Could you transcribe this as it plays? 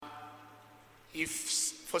If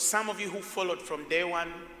for some of you who followed from day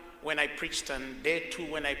one when I preached and day two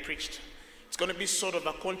when I preached, it's going to be sort of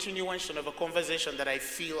a continuation of a conversation that I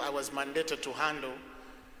feel I was mandated to handle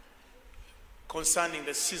concerning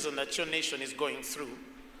the season that your nation is going through.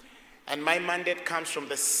 And my mandate comes from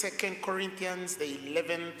the 2 Corinthians, the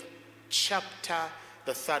 11th chapter,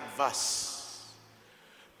 the 3rd verse.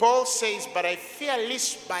 Paul says, "But I fear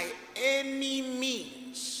lest by any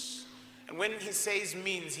means," and when he says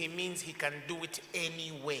means, he means he can do it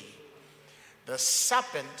anyway, "the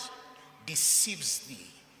serpent deceives thee,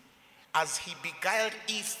 as he beguiled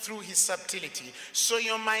Eve through his subtlety. So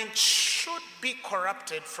your mind should be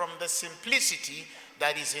corrupted from the simplicity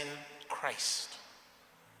that is in Christ."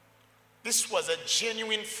 This was a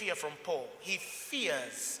genuine fear from Paul. He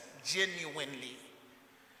fears genuinely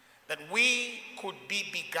that we could be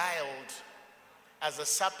beguiled as the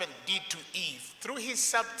serpent did to Eve through his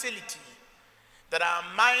subtlety, that our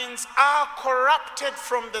minds are corrupted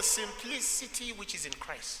from the simplicity which is in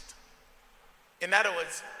Christ. In other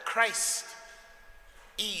words, Christ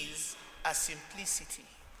is a simplicity.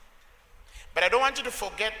 But I don't want you to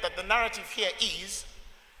forget that the narrative here is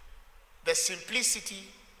the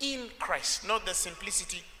simplicity in Christ, not the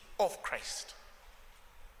simplicity of Christ.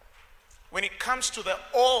 When it comes to the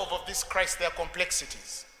all of this Christ, there are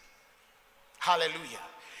complexities. Hallelujah.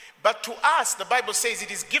 But to us, the Bible says it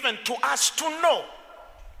is given to us to know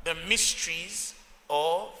the mysteries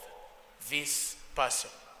of this person.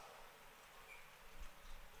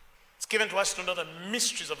 It's given to us to know the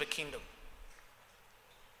mysteries of the kingdom.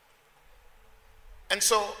 And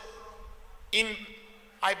so,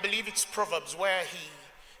 I believe it's Proverbs where he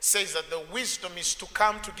says that the wisdom is to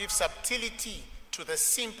come to give subtlety to the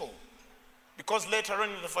simple. Because later on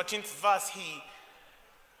in the 14th verse, he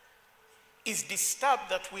is disturbed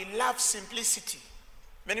that we love simplicity.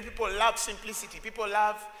 Many people love simplicity. People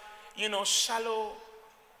love, shallow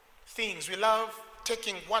things. We love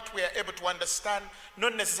taking what we are able to understand,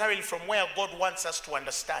 not necessarily from where God wants us to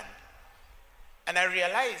understand. And I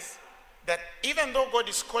realize that even though God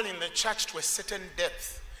is calling the church to a certain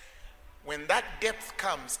depth, when that depth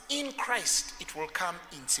comes in Christ, it will come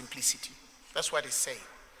in simplicity. That's what he's saying.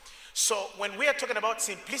 So when we are talking about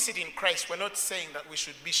simplicity in Christ, we're not saying that we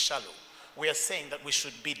should be shallow. We are saying that we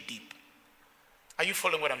should be deep. Are you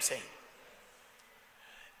following what I'm saying?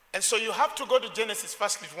 And so you have to go to Genesis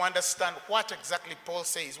firstly to understand what exactly Paul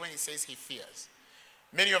says when he says he fears.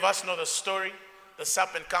 Many of us know the story. The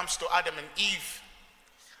serpent comes to Adam and Eve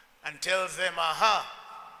and tells them,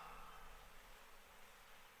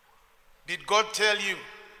 did God tell you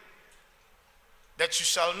that you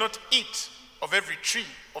shall not eat of every tree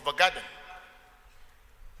of a garden?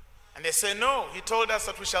 And they say, no, he told us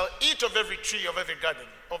that we shall eat of every tree of every garden,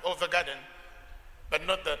 of the garden, but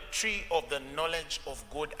not the tree of the knowledge of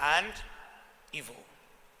good and evil.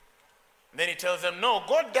 And then he tells them, no,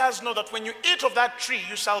 God does know that when you eat of that tree,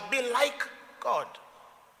 you shall be like God,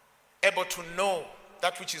 able to know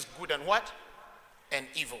that which is good and what? And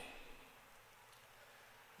evil.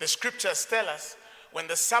 The scriptures tell us when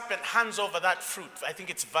the serpent hands over that fruit, I think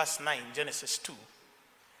it's verse 9, Genesis 2,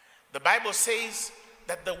 the Bible says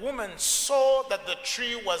that the woman saw that the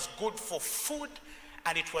tree was good for food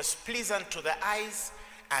and it was pleasant to the eyes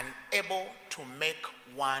and able to make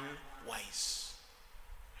one wise.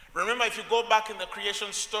 Remember, if you go back in the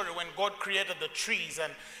creation story when God created the trees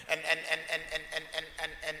and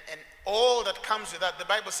all that comes with that, the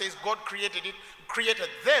Bible says God created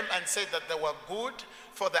them and said that they were good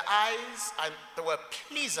for the eyes and they were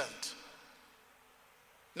pleasant.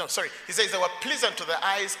 He says they were pleasant to the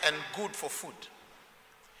eyes and good for food.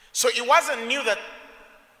 So it wasn't new that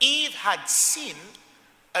Eve had seen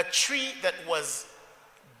a tree that was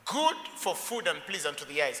good for food and pleasant to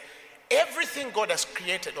the eyes. Everything God has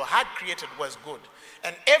created or had created was good.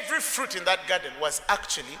 And every fruit in that garden was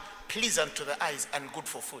actually pleasant to the eyes and good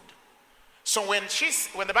for food. So when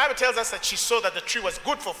the Bible tells us that she saw that the tree was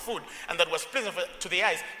good for food and that was pleasant to the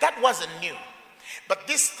eyes, that wasn't new. But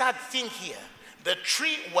this third thing here, the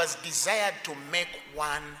tree was desired to make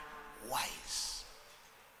one wise.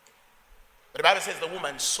 But the Bible says the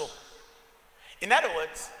woman saw. In other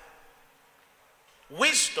words,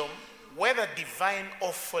 wisdom, whether divine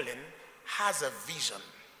or fallen, has a vision.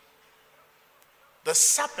 The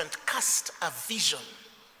serpent cast a vision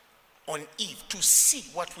on Eve to see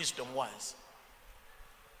what wisdom was.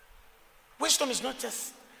 Wisdom is not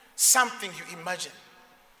just something you imagine.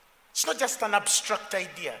 It's not just an abstract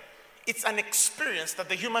idea. It's an experience that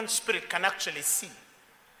the human spirit can actually see.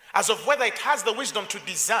 As of whether it has the wisdom to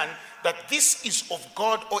discern that this is of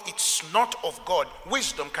God or it's not of God,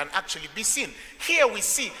 wisdom can actually be seen. Here we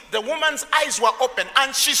see the woman's eyes were open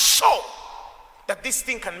and she saw that this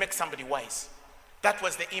thing can make somebody wise. That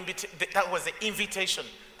was the invitation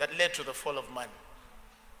that led to the fall of man.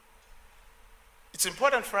 It's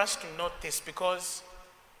important for us to note this because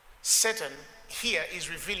Satan here is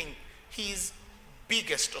revealing his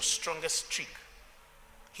biggest or strongest trick.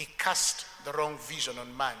 He cast the wrong vision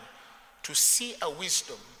on man to see a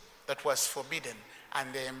wisdom that was forbidden,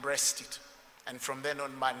 and they embraced it. And from then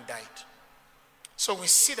on, man died. So we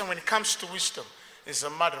see that when it comes to wisdom, it's a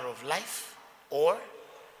matter of life or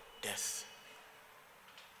death.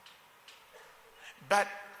 But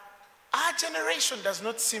our generation does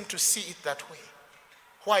not seem to see it that way.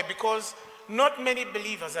 Why? Because not many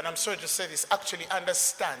believers, and I'm sorry to say this, actually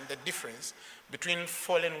understand the difference between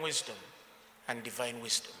fallen wisdom and divine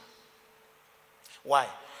wisdom. Why?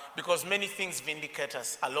 Because many things vindicate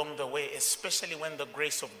us along the way, especially when the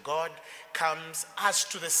grace of God comes as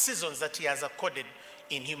to the seasons that he has accorded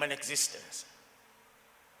in human existence.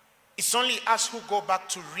 It's only us who go back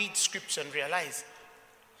to read scripture and realize,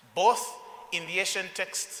 both in the ancient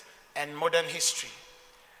texts and modern history,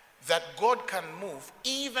 that God can move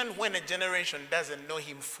even when a generation doesn't know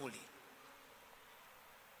him fully.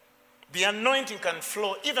 The anointing can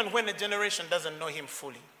flow even when a generation doesn't know him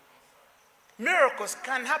fully. Miracles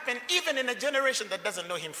can happen even in a generation that doesn't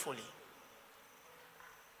know him fully.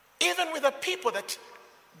 Even with the people that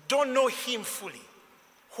don't know him fully.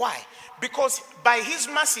 Why? Because by his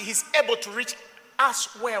mercy, he's able to reach us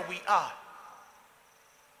where we are.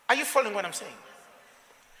 Are you following what I'm saying?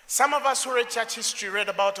 Some of us who read church history read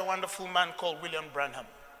about a wonderful man called William Branham.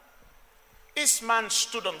 This man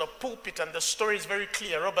stood on the pulpit, and the story is very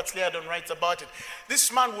clear. Robert Liardon writes about it.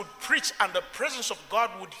 This man would preach, and the presence of God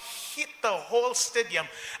would hit the whole stadium,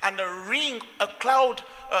 and a cloud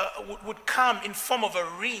would come in form of a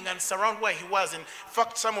ring and surround where he was. In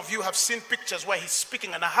fact, some of you have seen pictures where he's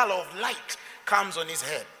speaking, and a halo of light comes on his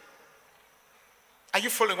head. Are you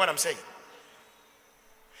following what I'm saying?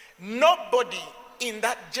 Nobody in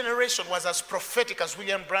that generation was as prophetic as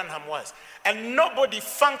William Branham was. And nobody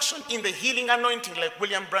functioned in the healing anointing like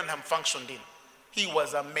William Branham functioned in. He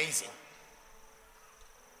was amazing.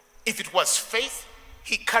 If it was faith,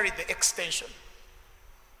 he carried the extension.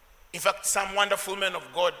 In fact, some wonderful men of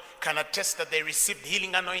God can attest that they received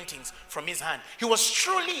healing anointings from his hand. He was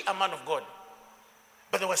truly a man of God.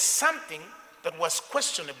 But there was something that was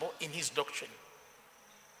questionable in his doctrine.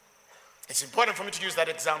 It's important for me to use that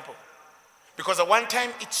example. Because at one time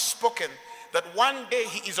it's spoken that one day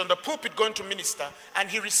he is on the pulpit going to minister, and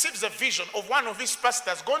he receives a vision of one of his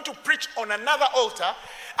pastors going to preach on another altar,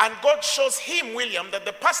 and God shows him, William, that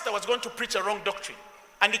the pastor was going to preach a wrong doctrine.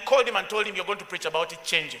 And he called him and told him, you're going to preach about it,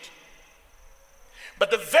 change it.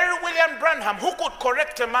 But the very William Branham who could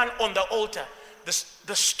correct a man on the altar,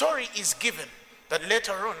 the story is given that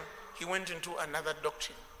later on he went into another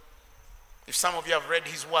doctrine. If some of you have read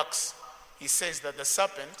his works, he says that the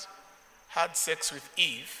serpent had sex with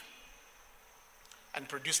Eve and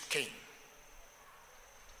produced Cain.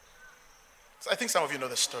 So I think some of you know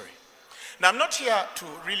the story. Now, I'm not here to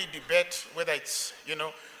really debate whether it's,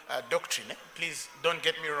 doctrine. Please don't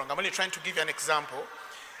get me wrong. I'm only trying to give you an example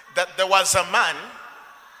that there was a man.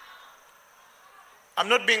 I'm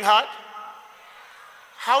not being hard.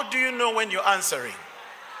 How do you know when you're answering?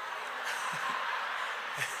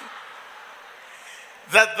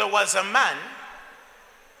 That there was a man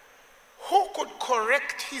who could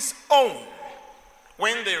correct his own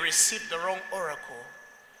when they received the wrong oracle.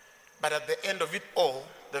 But at the end of it all,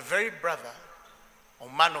 the very brother or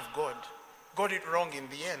man of God got it wrong in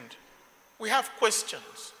the end. We have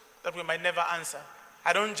questions that we might never answer.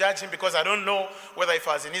 I don't judge him because I don't know whether if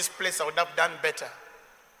I was in his place I would have done better.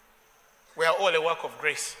 We are all a work of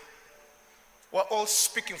grace. We're all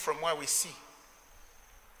speaking from where we see.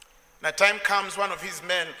 Now time comes, one of his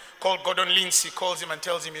men called Gordon Lindsay calls him and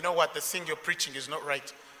tells him, you know what, the thing you're preaching is not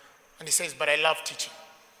right. And he says, but I love teaching.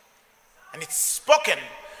 And it's spoken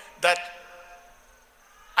that,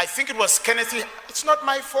 I think it was Kenneth, it's not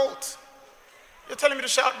my fault. You're telling me to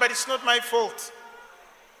shout, but it's not my fault.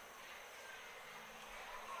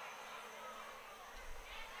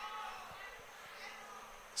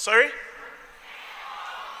 Sorry?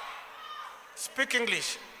 Speak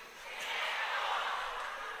English.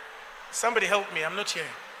 Somebody help me, I'm not hearing.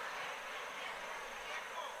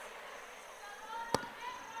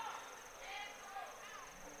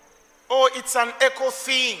 Oh, it's an echo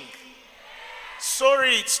thing.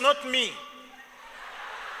 Sorry, it's not me.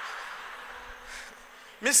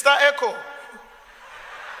 Mr. Echo.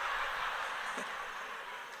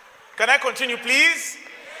 Can I continue, please?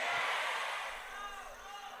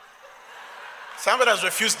 Somebody has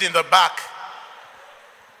refused in the back.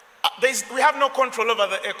 We have no control over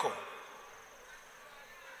the echo.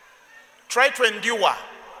 Try to endure.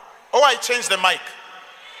 Oh, I changed the mic.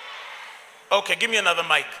 Okay, give me another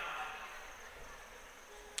mic.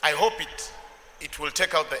 I hope it will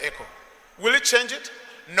take out the echo. Will it change it?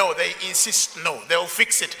 No, they insist no. They'll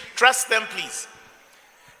fix it. Trust them, please.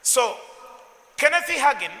 So, Kenneth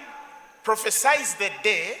Hagin prophesies the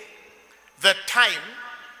day, the time,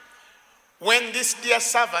 when this dear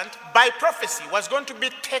servant, by prophecy, was going to be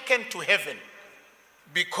taken to heaven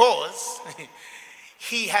because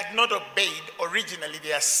he had not obeyed originally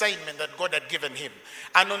the assignment that God had given him.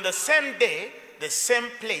 And on the same day, the same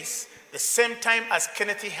place, the same time as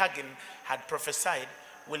Kenneth Hagin had prophesied,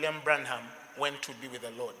 William Branham went to be with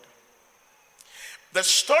the Lord. The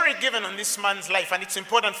story given on this man's life, and it's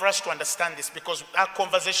important for us to understand this because our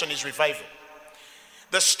conversation is revival.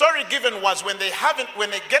 The story given was when they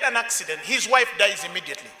get an accident, his wife dies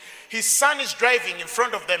immediately. His son is driving in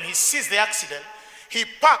front of them. He sees the accident. He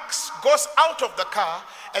parks, goes out of the car,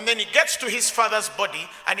 and then he gets to his father's body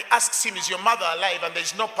and he asks him, is your mother alive? And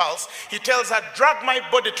there's no pulse. He tells her, drag my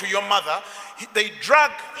body to your mother. They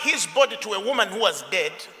drag his body to a woman who was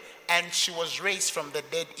dead, and she was raised from the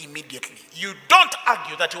dead immediately. You don't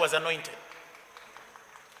argue that he was anointed.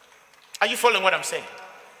 Are you following what I'm saying?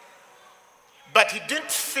 But he didn't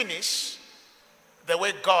finish the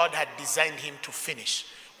way God had designed him to finish.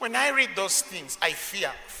 When I read those things, I fear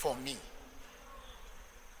for me.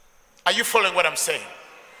 Are you following what I'm saying?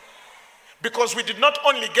 Because we did not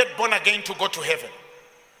only get born again to go to heaven,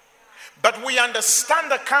 but we understand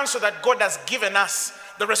the counsel that God has given us,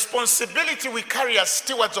 the responsibility we carry as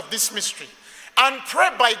stewards of this mystery, and pray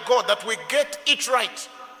by God that we get it right.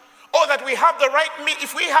 Or that we have the right,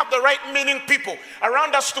 if we have the right meaning people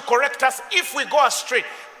around us to correct us, if we go astray,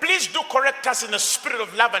 please do correct us in a spirit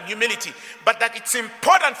of love and humility. But that it's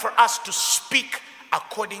important for us to speak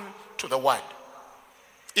according to the word.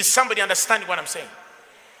 Is somebody understanding what I'm saying?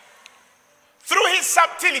 Through his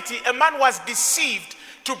subtlety, a man was deceived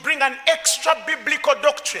to bring an extra biblical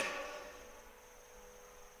doctrine.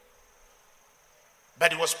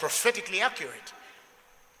 But it was prophetically accurate.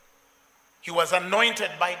 He was anointed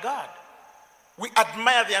by God. We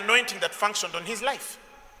admire the anointing that functioned on his life.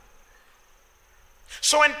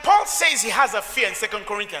 So when Paul says he has a fear in 2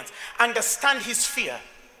 Corinthians, understand his fear.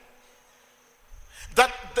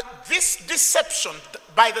 That this deception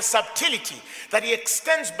by the subtlety that he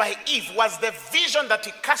extends by Eve was the vision that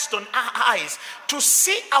he cast on her eyes to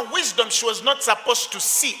see a wisdom she was not supposed to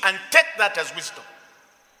see and take that as wisdom.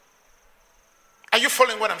 Are you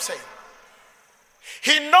following what I'm saying?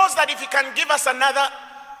 He knows that if he can give us another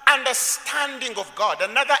understanding of God,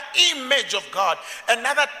 another image of God,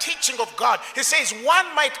 another teaching of God, he says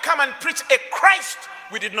one might come and preach a Christ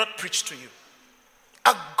we did not preach to you,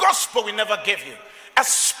 a gospel we never gave you, a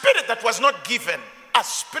spirit that was not given, a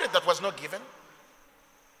spirit that was not given.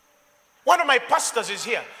 One of my pastors is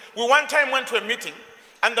here. We one time went to a meeting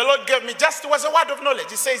and the Lord gave me it was a word of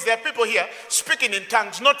knowledge. He says there are people here speaking in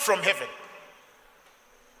tongues, not from heaven.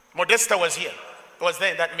 Modesta was here. Was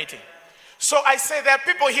there in that meeting. So I say there are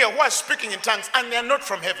people here who are speaking in tongues and they are not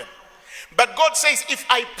from heaven. But God says if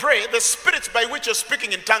I pray, the spirits by which you're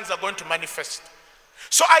speaking in tongues are going to manifest.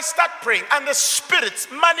 So I start praying and the spirits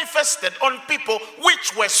manifested on people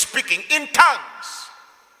which were speaking in tongues.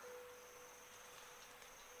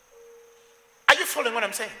 Are you following what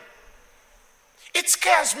I'm saying? It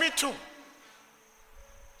scares me too.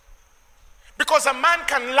 Because a man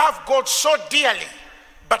can love God so dearly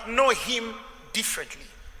but know him differently,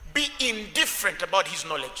 be indifferent about his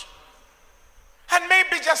knowledge. And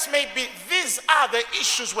maybe, just maybe, these are the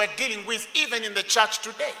issues we're dealing with even in the church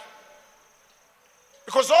today.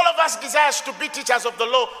 Because all of us desires to be teachers of the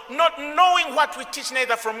law, not knowing what we teach,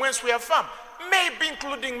 neither from whence we are from, maybe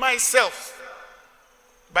including myself.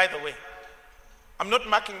 By the way, I'm not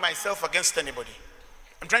marking myself against anybody.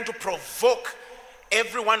 I'm trying to provoke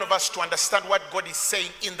every one of us to understand what God is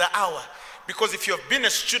saying in the hour. Because if you've been a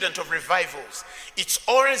student of revivals, it's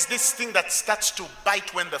always this thing that starts to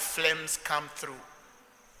bite when the flames come through.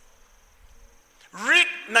 Read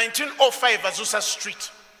 1905 Azusa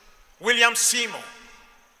Street, William Seymour.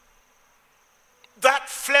 That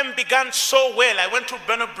flame began so well. I went to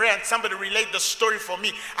Bernard Bray and somebody relayed the story for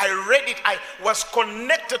me. I read it. I was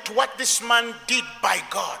connected to what this man did by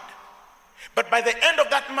God. But by the end of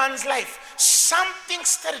that man's life, something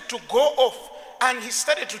started to go off. And he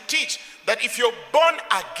started to teach that if you're born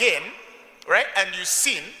again, right, and you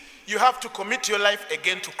sin, you have to commit your life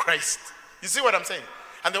again to Christ. You see what I'm saying?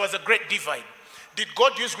 And there was a great divide. Did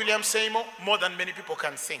God use William Seymour? More than many people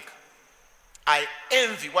can think. I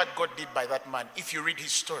envy what God did by that man if you read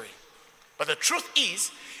his story. But the truth is,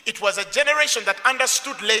 it was a generation that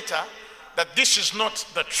understood later that this is not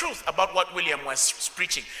the truth about what William was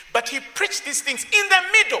preaching. But he preached these things in the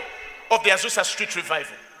middle of the Azusa Street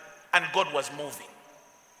revival. And God was moving.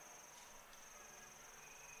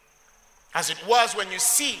 As it was when you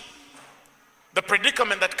see the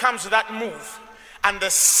predicament that comes with that move and the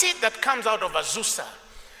seed that comes out of Azusa.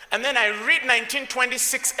 And then I read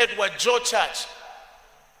 1926 Edward Joe Church,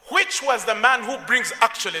 which was the man who brings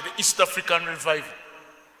actually the East African revival.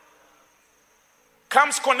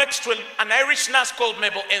 Comes, connects to an Irish nurse called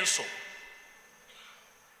Mabel Ensor.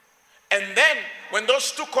 And then when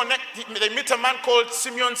those two connect, they meet a man called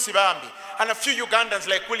Simeon Sibambi and a few Ugandans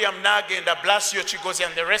like William Nage and Blasio Chigozi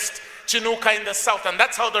and the rest, Chinuka in the south. And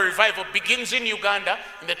that's how the revival begins in Uganda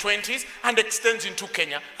in the 20s and extends into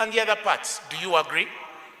Kenya and the other parts. Do you agree?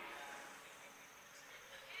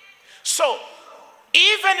 So,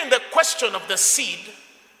 even in the question of the seed,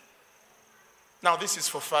 now this is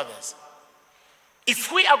for fathers.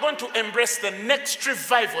 If we are going to embrace the next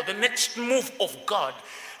revival, the next move of God,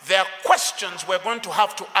 there are questions we're going to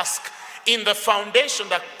have to ask in the foundation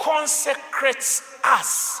that consecrates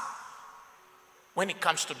us when it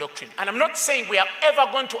comes to doctrine. And I'm not saying we are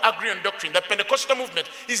ever going to agree on doctrine. The Pentecostal movement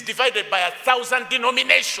is divided by 1,000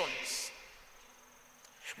 denominations.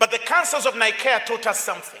 But the councils of Nicaea taught us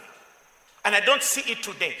something. And I don't see it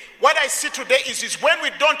today. What I see today is when we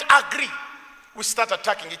don't agree, we start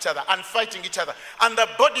attacking each other and fighting each other. And the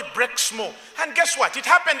body breaks more. And guess what? It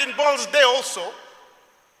happened in Paul's day also.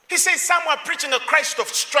 He says some were preaching a Christ of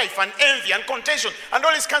strife and envy and contention and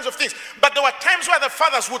all these kinds of things. But there were times where the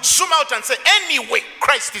fathers would zoom out and say, anyway,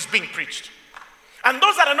 Christ is being preached. And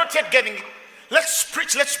those that are not yet getting it, let's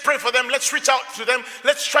preach, let's pray for them, let's reach out to them,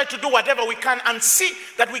 let's try to do whatever we can and see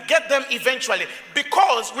that we get them eventually.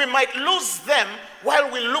 Because we might lose them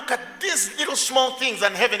while we look at these little small things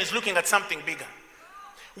and heaven is looking at something bigger.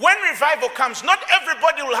 When revival comes, not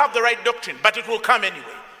everybody will have the right doctrine, but it will come anyway.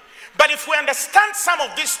 But if we understand some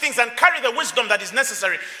of these things and carry the wisdom that is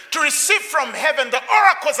necessary to receive from heaven the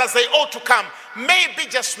oracles as they ought to come, maybe,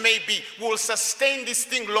 just maybe, we will sustain this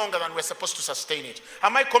thing longer than we're supposed to sustain it.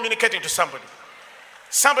 Am I communicating to somebody?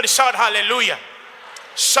 Somebody shout hallelujah.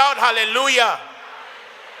 Shout hallelujah.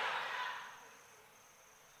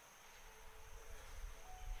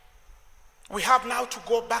 We have now to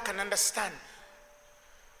go back and understand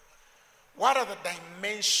what are the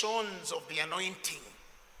dimensions of the anointing.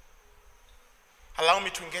 Allow me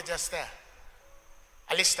to engage us there.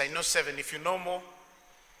 At least I know 7. If you know more,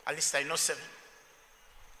 at least I know 7.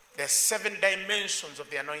 There are 7 dimensions of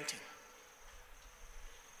the anointing.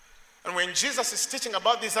 And when Jesus is teaching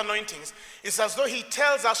about these anointings, it's as though he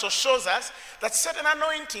tells us or shows us that certain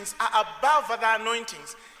anointings are above other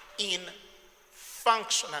anointings in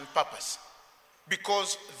function and purpose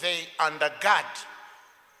because they undergird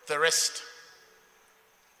the rest.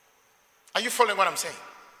 Are you following what I'm saying?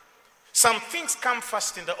 Some things come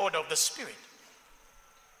first in the order of the Spirit.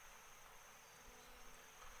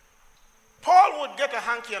 Paul would get a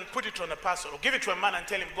hanky and put it on a person, or give it to a man and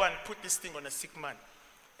tell him, go and put this thing on a sick man.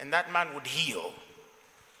 And that man would heal.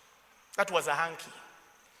 That was a hanky.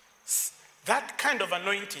 That kind of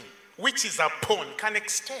anointing, which is upon, can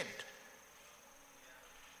extend.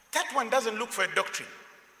 That one doesn't look for a doctrine.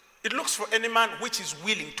 It looks for any man which is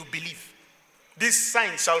willing to believe. These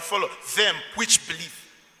signs shall follow them which believe.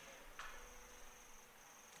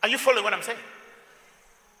 Are you following what I'm saying?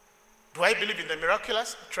 Do I believe in the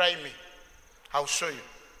miraculous? Try me. I'll show you.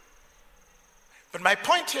 But my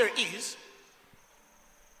point here is,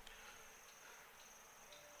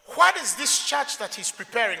 what is this church that he's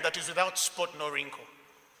preparing that is without spot nor wrinkle?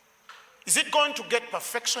 Is it going to get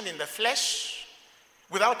perfection in the flesh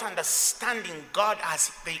without understanding God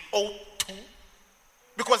as they ought to?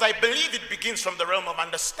 Because I believe it begins from the realm of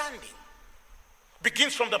understanding.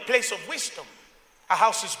 Begins from the place of wisdom. A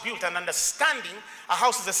house is built, and understanding, a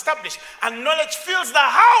house is established, and knowledge fills the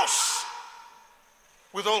house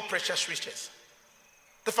with all precious riches.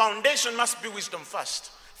 The foundation must be wisdom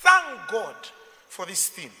first. Thank God for this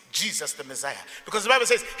thing, Jesus the Messiah. Because the Bible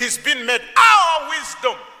says he's been made our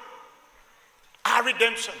wisdom, our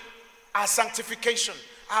redemption, our sanctification,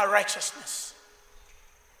 our righteousness.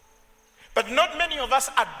 But not many of us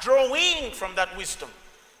are drawing from that wisdom.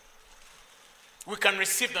 We can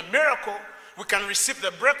receive the miracle, we can receive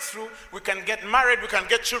the breakthrough, we can get married, we can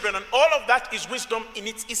get children, and all of that is wisdom in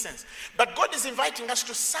its essence. But God is inviting us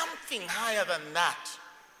to something higher than that.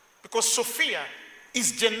 Because Sophia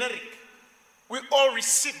is generic. We all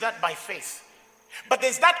receive that by faith. But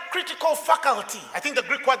there's that critical faculty. I think the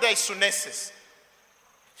Greek word there is sunesis.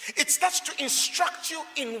 It starts to instruct you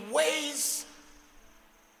in ways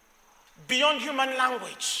beyond human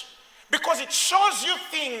language. Because it shows you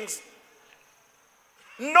things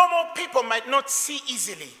normal people might not see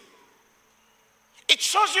easily. It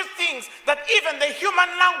shows you things that even the human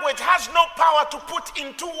language has no power to put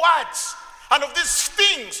into words. And of these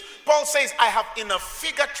things, Paul says, I have in a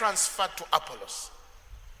figure transferred to Apollos.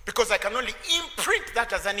 Because I can only imprint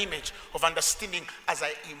that as an image of understanding as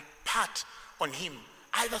I impart on him,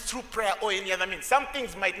 either through prayer or any other means. Some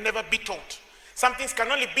things might never be taught. Some things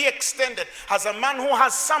can only be extended as a man who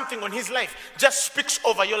has something on his life just speaks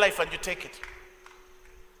over your life and you take it.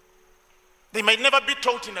 They might never be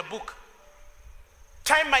taught in a book.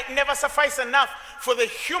 Time might never suffice enough for the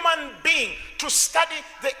human being to study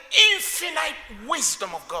the infinite wisdom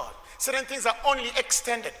of God. Certain things are only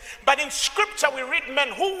extended. But in scripture we read men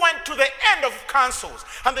who went to the end of counsels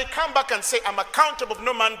and they come back and say, I'm accountable of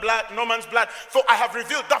no man's blood, for I have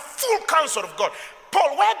revealed the full counsel of God.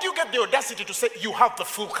 Paul, where do you get the audacity to say you have the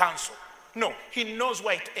full counsel? No, he knows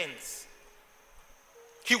where it ends.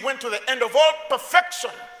 He went to the end of all perfection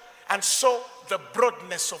and saw the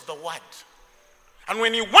broadness of the word. And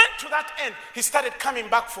when he went to that end, he started coming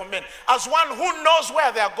back for men as one who knows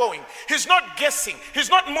where they are going. He's not guessing. He's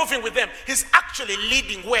not moving with them. He's actually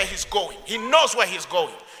leading where he's going. He knows where he's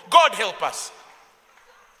going. God help us.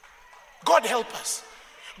 God help us.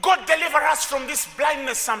 God deliver us from this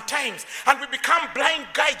blindness sometimes. And we become blind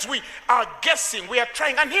guides. We are guessing. We are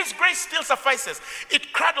trying. And his grace still suffices.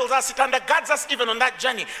 It cradles us. It undergirds us even on that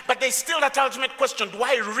journey. But there's still that ultimate question. Do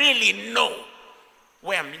I really know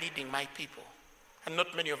where I'm leading my people? And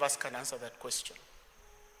not many of us can answer that question.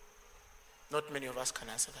 Not many of us can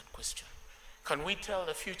answer that question. Can we tell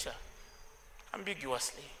the future?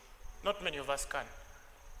 Ambiguously. Not many of us can.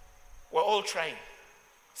 We're all trying.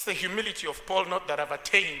 It's the humility of Paul, not that I've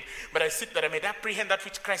attained, but I seek that I may apprehend that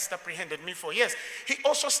which Christ apprehended me for. Yes, he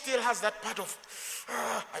also still has that part of,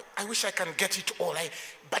 I wish I can get it all.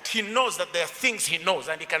 But he knows that there are things he knows,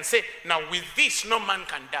 and he can say, now with this, no man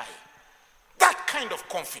can die. That kind of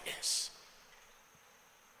confidence.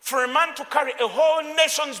 For a man to carry a whole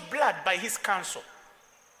nation's blood by his counsel.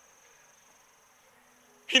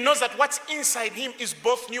 He knows that what's inside him is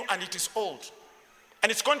both new and it is old.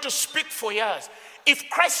 And it's going to speak for years. If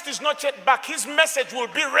Christ is not yet back, his message will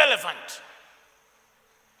be relevant.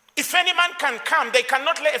 If any man can come, they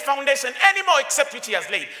cannot lay a foundation anymore except which he has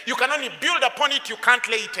laid. You can only build upon it, you can't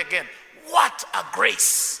lay it again. What a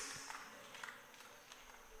grace.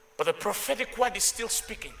 But the prophetic word is still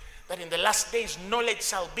speaking. That in the last days, knowledge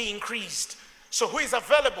shall be increased. So who is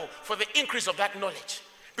available for the increase of that knowledge?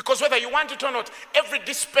 Because whether you want it or not, every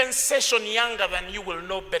dispensation younger than you will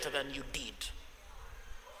know better than you did.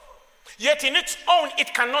 Yet in its own,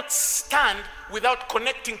 it cannot stand without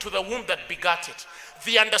connecting to the womb that begat it.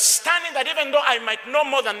 The understanding that even though I might know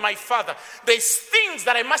more than my father, there's things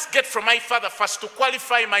that I must get from my father first to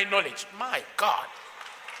qualify my knowledge. My God.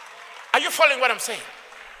 Are you following what I'm saying?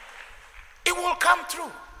 It will come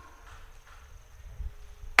through.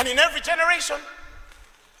 And in every generation,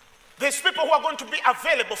 there's people who are going to be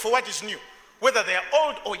available for what is new, whether they are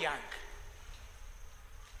old or young.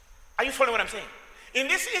 Are you following what I'm saying? In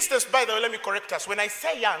this instance, by the way, let me correct us. When I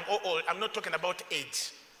say young or old, I'm not talking about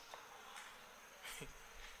age.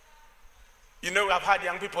 You know, I've had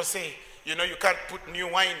young people say, you know, you can't put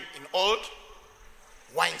new wine in old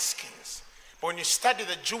wineskins. But when you study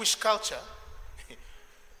the Jewish culture,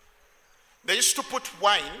 they used to put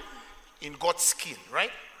wine in goat's skin,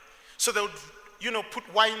 right? So they would, you know,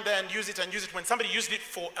 put wine there and use it. When somebody used it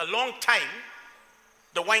for a long time,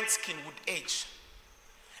 the wineskin would age.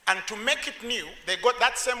 And to make it new, they got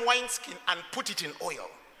that same wineskin and put it in oil.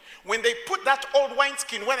 When they put that old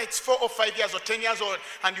wineskin, when it's 4 or 5 years or 10 years old,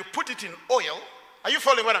 and you put it in oil, are you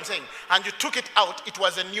following what I'm saying? And you took it out, it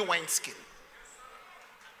was a new wineskin.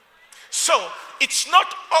 So, it's not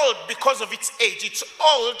old because of its age. It's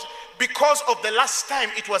old because of the last time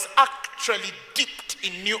it was actually dipped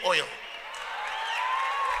in new oil.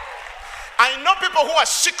 I know people who are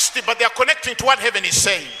 60, but they are connecting to what heaven is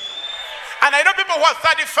saying. And I know people who are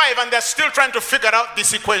 35 and they're still trying to figure out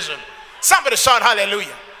this equation. Somebody shout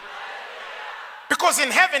hallelujah. Because in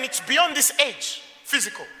heaven, it's beyond this age,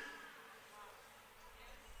 physical.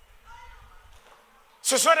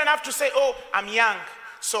 So it's not enough to say, oh, I'm young,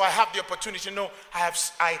 so I have the opportunity. No,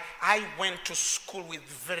 I went to school with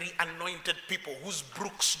very anointed people whose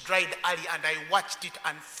brooks dried early, and I watched it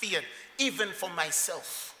and feared, even for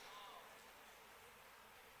myself.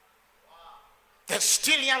 They're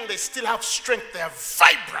still young, they still have strength, they are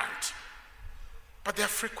vibrant, but their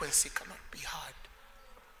frequency cannot be heard.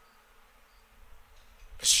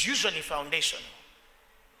 It's usually foundational.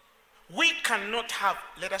 We cannot have,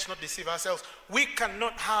 let us not deceive ourselves, we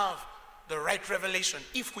cannot have the right revelation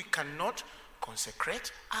if we cannot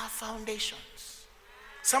consecrate our foundations.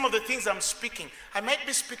 some of the things I'm speaking, I might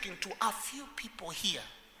be speaking to a few people here,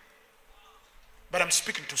 but I'm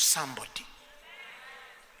speaking to somebody.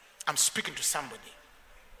 I'm speaking to somebody.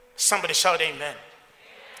 Somebody shout amen.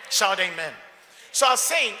 Shout amen. So I was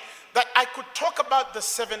saying that I could talk about the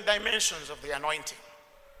 7 dimensions of the anointing.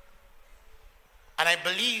 And I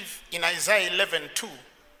believe in Isaiah 11:2,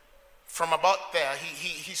 from about there,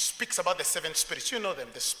 he speaks about the 7 spirits. You know them.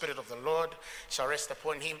 The Spirit of the Lord shall rest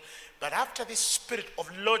upon him. But after this spirit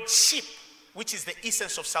of lordship, which is the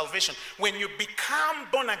essence of salvation, when you become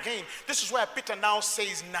born again, this is where Peter now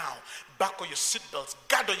says, now, buckle your seatbelts,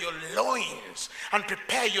 gather your loins, and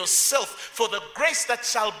prepare yourself for the grace that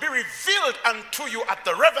shall be revealed unto you at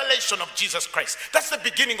the revelation of Jesus Christ. That's the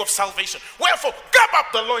beginning of salvation. Wherefore, gird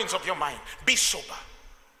up the loins of your mind. Be sober.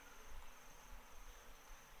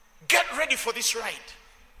 Get ready for this ride.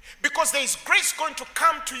 Because there is grace going to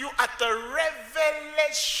come to you at the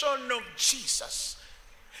revelation of Jesus.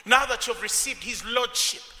 Now that you've received his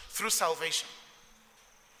lordship through salvation.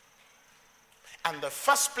 And the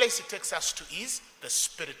first place it takes us to is the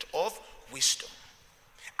spirit of wisdom.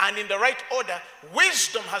 And in the right order,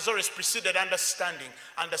 wisdom has always preceded understanding.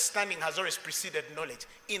 Understanding has always preceded knowledge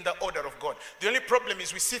in the order of God. The only problem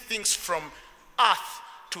is we see things from earth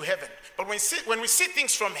to heaven. But when we see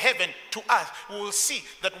things from heaven to earth, we will see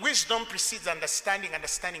that wisdom precedes understanding,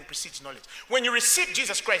 understanding precedes knowledge. When you receive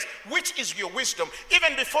Jesus Christ, which is your wisdom,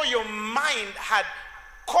 even before your mind had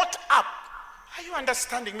caught up. Are you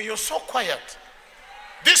understanding me? You're so quiet.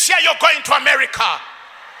 This year you're going to America.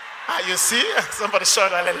 You see? Somebody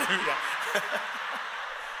shout hallelujah.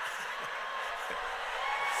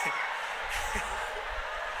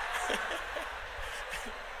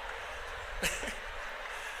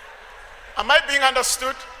 Am I being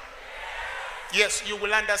understood? Yes, you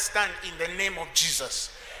will understand in the name of Jesus.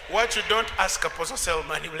 What you don't ask Apostle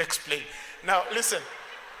Selman, he will explain. Now, listen.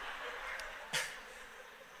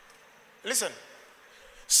 Listen.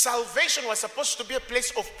 Salvation was supposed to be a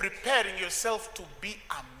place of preparing yourself to be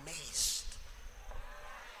amazed.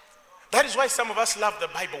 That is why some of us love the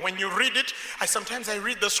Bible. When you read it, sometimes I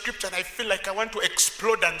read the scripture and I feel like I want to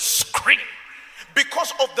explode and scream.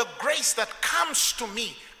 Because of the grace that comes to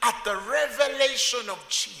me at the revelation of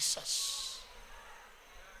Jesus.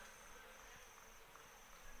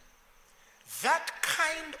 That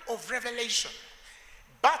kind of revelation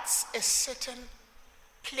butts a certain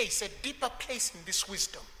place, a deeper place in this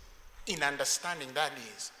wisdom, in understanding that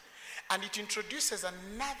is. And it introduces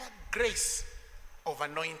another grace of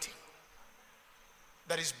anointing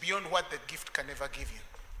that is beyond what the gift can ever give you.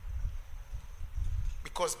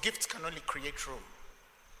 Because gifts can only create room.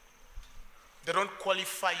 They don't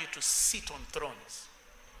qualify you to sit on thrones.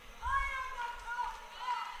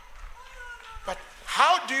 But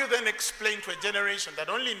how do you then explain to a generation that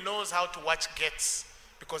only knows how to watch gates?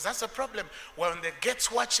 Because that's a problem. We're on the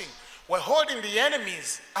gates watching. We're holding the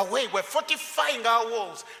enemies away. We're fortifying our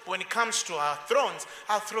walls. But when it comes to our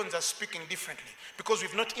thrones are speaking differently. Because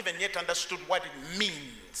we've not even yet understood what it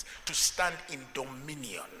means to stand in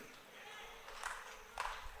dominion.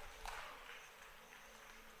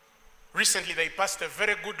 Recently, they passed a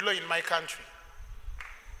very good law in my country.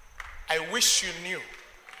 I wish you knew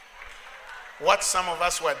what some of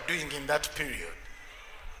us were doing in that period.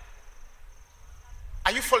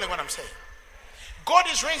 Are you following what I'm saying? God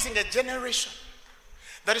is raising a generation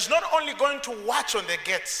that is not only going to watch on the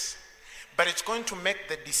gates, but it's going to make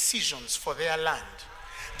the decisions for their land.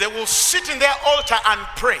 They will sit in their altar and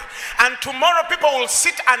pray. And tomorrow people will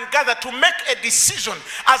sit and gather to make a decision,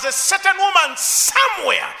 as a certain woman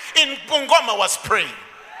somewhere in Bungoma was praying.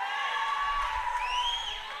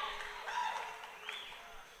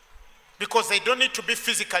 Because they don't need to be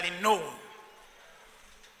physically known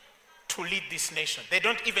to lead this nation. They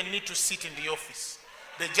don't even need to sit in the office.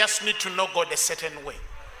 They just need to know God a certain way.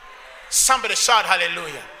 Somebody shout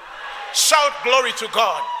hallelujah. Shout glory to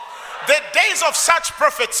God. The days of such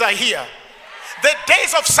prophets are here. The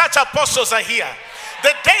days of such apostles are here.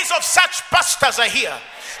 The days of such pastors are here.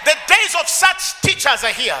 The days of such teachers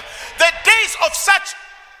are here. The days of such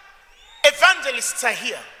evangelists are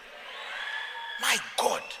here. My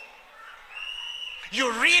God.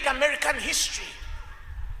 You read American history,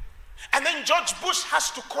 and then George Bush has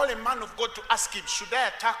to call a man of God to ask him, should I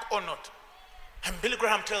attack or not? And Bill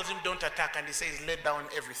Graham tells him, don't attack. And he says, lay down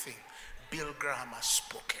everything. Bill Graham has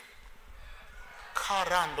spoken.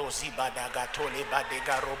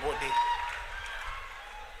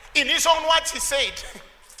 In his own words, he said,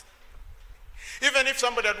 even if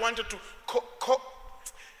somebody had wanted to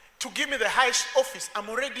give me the highest office, I'm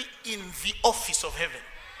already in the office of heaven.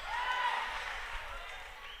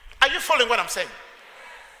 Are you following what I'm saying?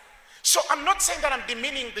 So I'm not saying that I'm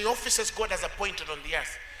demeaning the officers God has appointed on the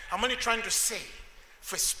earth. I'm only trying to say,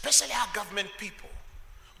 for especially our government people,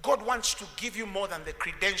 God wants to give you more than the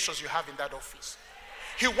credentials you have in that office.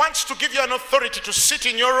 He wants to give you an authority to sit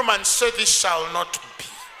in your room and say, this shall not be.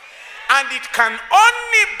 And it can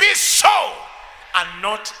only be so and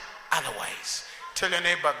not otherwise. Tell your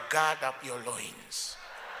neighbor, guard up your loins.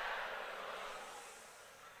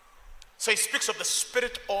 So he speaks of the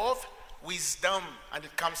spirit of wisdom, and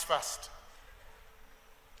it comes first.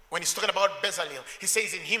 When he's talking about Bezalel, he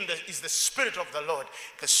says in him is the spirit of the Lord.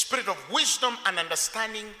 The spirit of wisdom and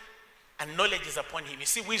understanding and knowledge is upon him. You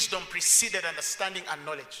see, wisdom preceded understanding and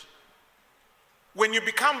knowledge. When you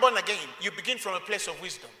become born again, you begin from a place of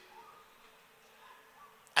wisdom.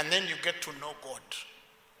 And then you get to know God.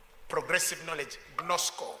 Progressive knowledge,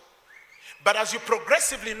 gnosko. But as you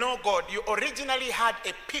progressively know God, you originally had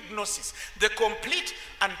epignosis, the complete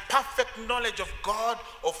and perfect knowledge of God,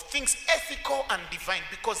 of things ethical and divine,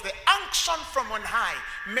 because the unction from on high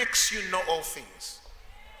makes you know all things.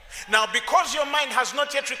 Now, because your mind has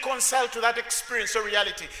not yet reconciled to that experience or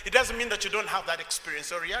reality, it doesn't mean that you don't have that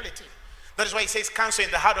experience or reality. That is why he says counsel in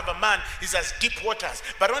the heart of a man is as deep waters.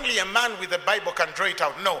 But only a man with the Bible can draw it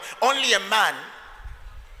out. No, only a man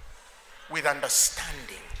with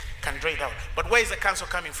understanding can draw it out. But where is the counsel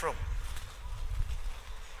coming from?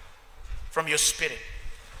 From your spirit.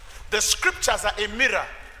 The scriptures are a mirror.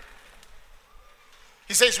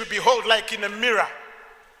 He says we behold like in a mirror.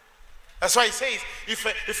 That's why he says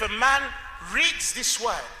if a man reads this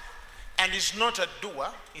word and is not a doer,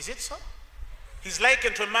 is it so? He's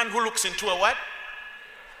likened to a man who looks into a what?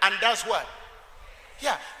 And does what?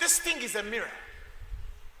 Yeah, this thing is a mirror.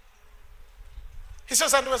 He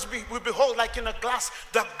says, and as we behold like in a glass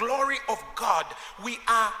the glory of God, we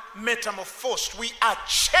are metamorphosed, we are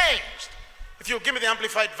changed. If you give me the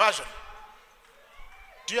amplified version.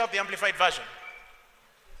 Do you have the amplified version?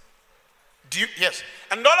 Do you? Yes.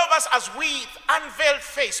 And all of us as we unveiled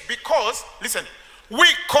face, because, listen, we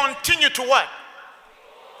continue to what?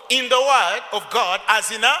 In the word of God,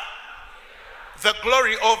 as in the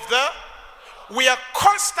glory of we are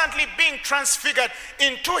constantly being transfigured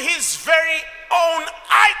into his very own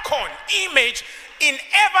icon, image, in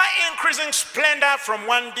ever increasing splendor from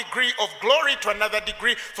one degree of glory to another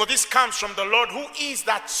degree. For this comes from the Lord, who is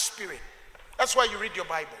that Spirit. That's why you read your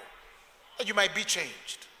Bible, that you might be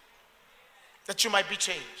changed. That you might be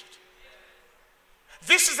changed.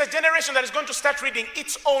 This is a generation that is going to start reading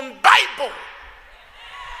its own Bible.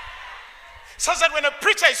 So that when a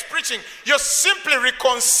preacher is preaching, you're simply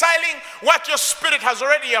reconciling what your spirit has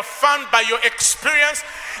already affirmed by your experience.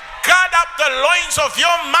 Guard up the loins of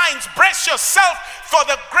your minds. Brace yourself for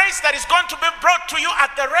the grace that is going to be brought to you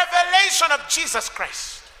at the revelation of Jesus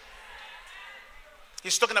Christ.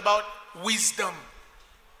 He's talking about wisdom.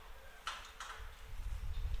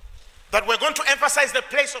 That we're going to emphasize the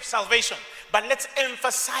place of salvation, but let's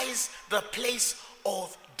emphasize the place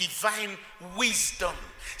of divine wisdom.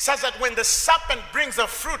 Such that when the serpent brings a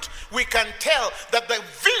fruit, we can tell that the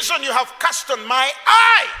vision you have cast on my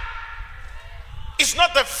eye is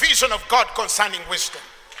not the vision of God concerning wisdom.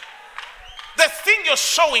 The thing you're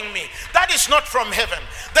showing me, that is not from heaven.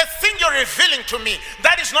 The thing you're revealing to me,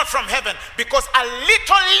 that is not from heaven. Because a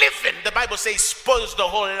little leaven, the Bible says, spoils the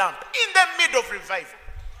whole lump. In the middle of revival.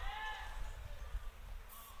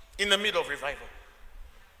 In the middle of revival.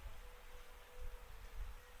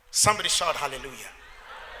 Somebody shout hallelujah.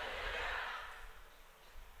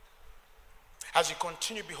 As you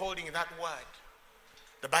continue beholding that word,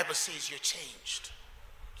 the Bible says you're changed.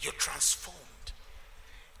 You're transformed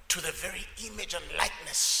to the very image and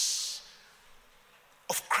likeness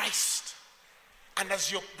of Christ. And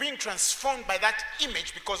as you're being transformed by that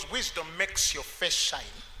image, because wisdom makes your face shine.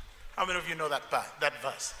 How many of you know that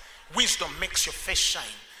verse? Wisdom makes your face shine.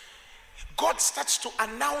 God starts to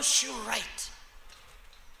announce you right.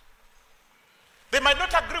 They might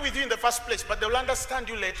not agree with you in the first place, but they'll understand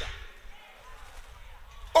you later.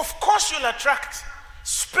 Of course you'll attract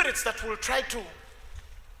spirits that will try to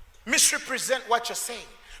misrepresent what you're saying.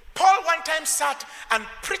 Paul one time sat and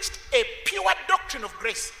preached a pure doctrine of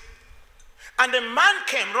grace. And a man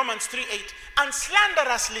came, Romans 3:8, and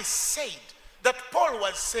slanderously said that Paul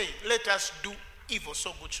was saying, let us do evil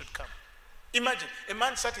so good should come. Imagine, a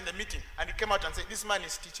man sat in the meeting and he came out and said, this man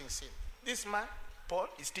is teaching sin. This man, Paul,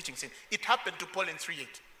 is teaching sin. It happened to Paul in 3:8.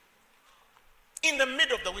 In the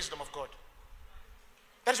middle of the wisdom of God.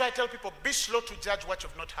 That's why I tell people, be slow to judge what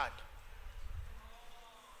you've not heard.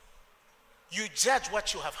 You judge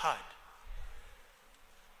what you have heard.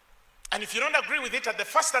 And if you don't agree with it at the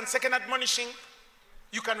first and second admonishing,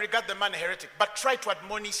 you can regard the man a heretic. But try to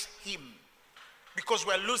admonish him. because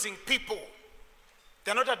we're losing people.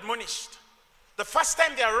 They're not admonished. The first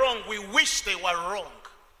time they are wrong, we wish they were wrong.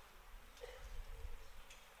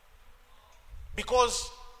 Because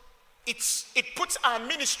it puts our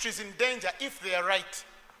ministries in danger if they are right.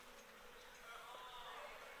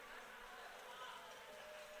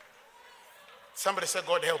 Somebody say,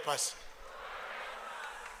 God help us.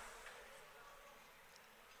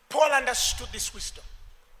 Paul understood this wisdom.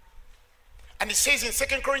 And he says in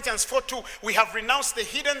 2 Corinthians 4:2, we have renounced the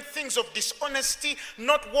hidden things of dishonesty,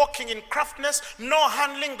 not walking in craftiness, nor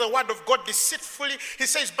handling the word of God deceitfully. He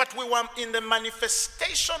says, but we were in the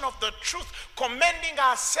manifestation of the truth, commending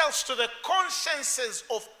ourselves to the consciences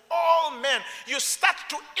of all men. You start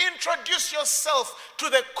to introduce yourself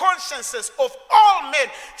to the consciences of all men.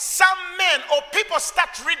 Some men or people start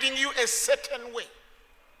reading you a certain way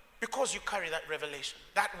because you carry that revelation,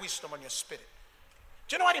 that wisdom on your spirit.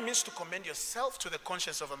 Do you know what it means to commend yourself to the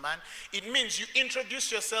conscience of a man? It means you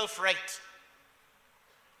introduce yourself right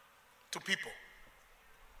to people.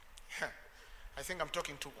 I think I'm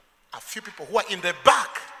talking to a few people who are in the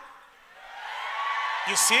back.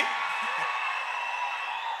 You see?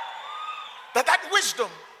 That wisdom,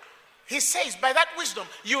 he says, by that wisdom,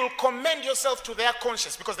 you will commend yourself to their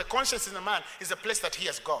conscience, because the conscience in a man is a place that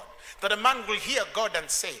hears God. That a man will hear God and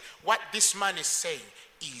say, what this man is saying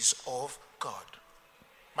is of God.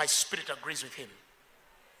 My spirit agrees with him.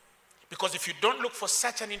 Because if you don't look for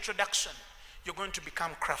such an introduction, you're going to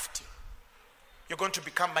become crafty. You're going to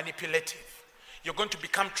become manipulative. You're going to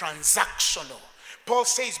become transactional. Paul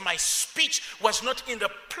says, my speech was not in the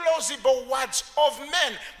plausible words of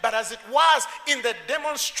men, but as it was in the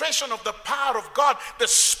demonstration of the power of God, the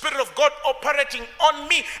Spirit of God operating on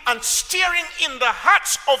me and steering in the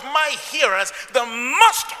hearts of my hearers the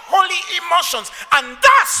most holy emotions, and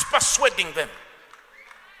thus persuading them.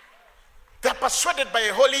 They're persuaded by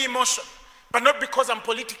a holy emotion, but not because I'm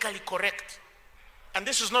politically correct. And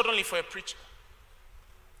this is not only for a preacher.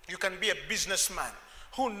 You can be a businessman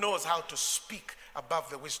who knows how to speak above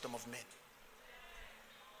the wisdom of men.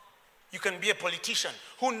 You can be a politician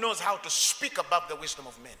who knows how to speak above the wisdom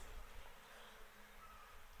of men.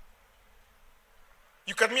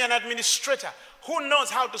 You can be an administrator who knows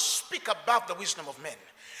how to speak above the wisdom of men.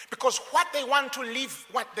 Because what they want to live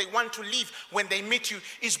when they meet you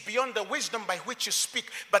is beyond the wisdom by which you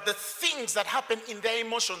speak, but the things that happen in their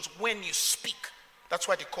emotions when you speak. That's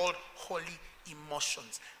what he called holy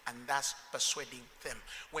emotions, and thus persuading them.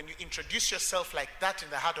 When you introduce yourself like that in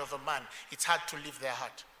the heart of a man, it's hard to leave their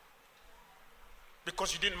heart.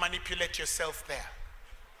 Because you didn't manipulate yourself there.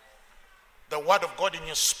 The word of God in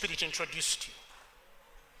your spirit introduced you.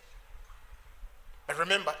 But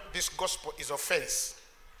remember, this gospel is offense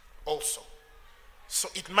also. So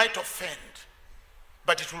it might offend,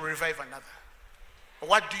 but it will revive another.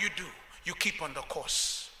 What do? You keep on the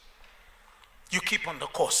course. You keep on the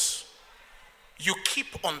course. You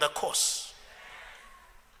keep on the course.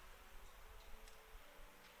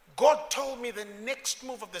 God told me the next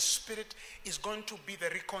move of the Spirit is going to be the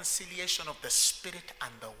reconciliation of the Spirit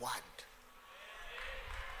and the Word.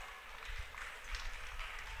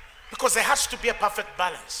 Because there has to be a perfect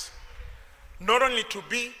balance. Not only to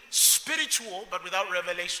be spiritual, but without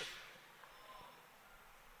revelation.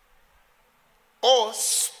 Or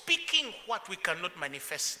speaking what we cannot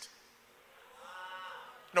manifest.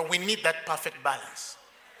 No, we need that perfect balance.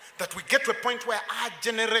 That we get to a point where our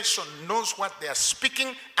generation knows what they are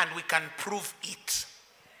speaking and we can prove it.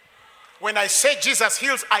 When I say Jesus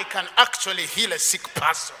heals, I can actually heal a sick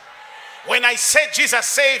person. When I say Jesus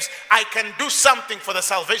saves, I can do something for the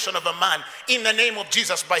salvation of a man in the name of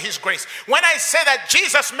Jesus by his grace. When I say that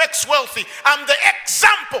Jesus makes wealthy, I'm the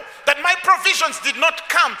example that my provisions did not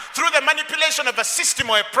come through the manipulation of a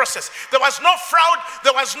system or a process. There was no fraud,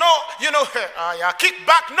 there was no,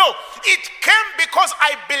 kickback. No, it came because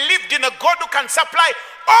I believed in a God who can supply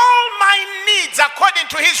all my needs according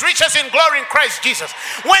to his riches in glory in Christ Jesus.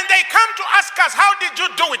 When they come to ask us, how did you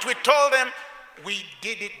do it? We told them, we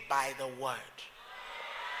did it by the word.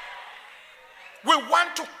 We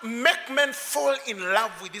want to make men fall in love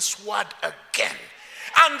with this word again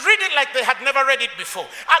and read it like they had never read it before.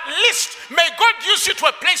 At least may God use you to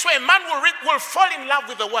a place where a man will fall in love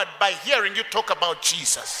with the word by hearing you talk about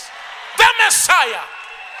Jesus, the Messiah.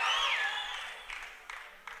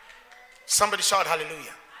 Somebody shout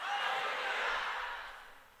hallelujah.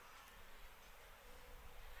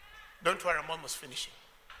 Don't worry, I'm almost finishing.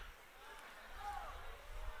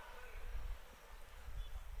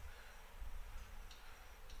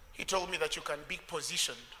 He told me that you can be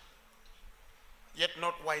positioned, yet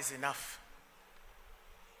not wise enough.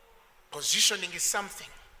 Positioning is something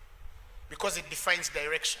because it defines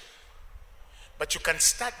direction. But you can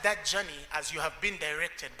start that journey as you have been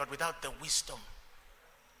directed, but without the wisdom.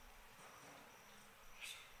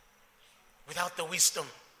 Without the wisdom.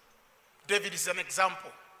 David is an example.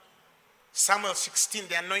 Samuel 16,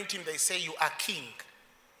 they anoint him, they say, you are king.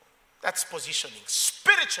 That's positioning.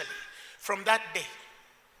 Spiritually, from that day,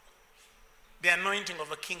 the anointing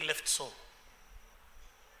of a king left Saul.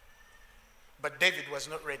 But David was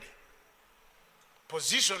not ready.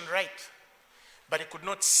 Positioned right, but he could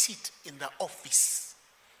not sit in the office.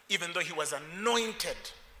 Even though he was anointed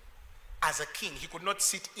as a king, he could not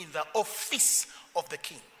sit in the office of the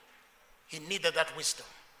king. He needed that wisdom.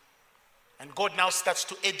 And God now starts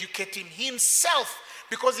to educate him himself,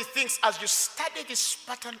 because he thinks as you study this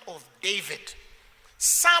pattern of David,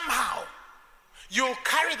 somehow you'll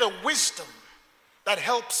carry the wisdom that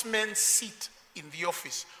helps men sit in the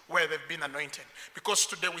office where they've been anointed. Because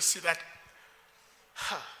today we see that,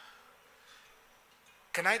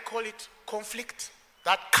 can I call it conflict?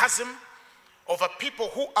 That chasm of a people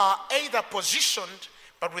who are either positioned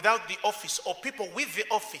but without the office, or people with the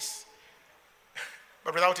office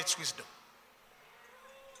but without its wisdom.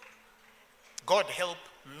 God help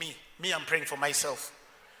me. I'm praying for myself.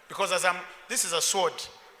 Because this is a sword.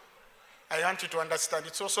 I want you to understand,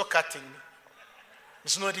 it's also cutting.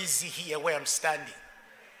 It's not easy here where I'm standing.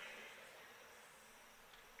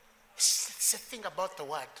 It's a thing about the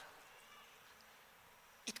word.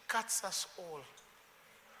 It cuts us all.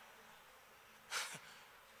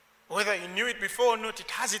 Whether you knew it before or not,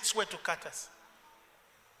 it has its way to cut us.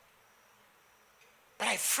 But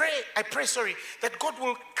I pray, that God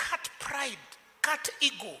will cut pride, cut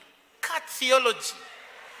ego, cut theology,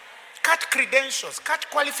 cut credentials, cut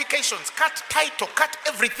qualifications, cut title, cut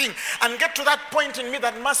everything, and get to that point in me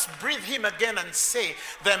that must breathe him again and say,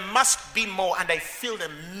 there must be more. And I feel the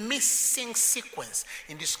missing sequence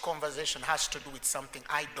in this conversation has to do with something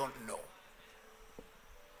I don't know.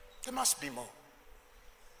 There must be more.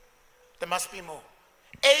 There must be more.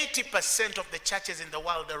 80% of the churches in the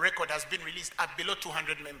world, the record has been released, are below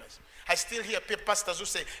 200 members. I still hear pastors who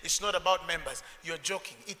say, it's not about members. You're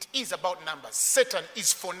joking. It is about numbers. Satan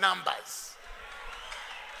is for numbers.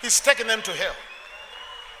 He's taking them to hell.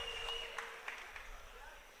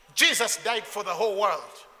 Jesus died for the whole world.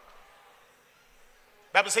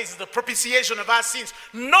 The Bible says it's the propitiation of our sins,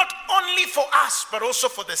 not only for us, but also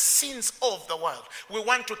for the sins of the world. We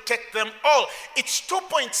want to take them all. It's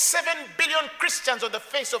 2.7 billion Christians on the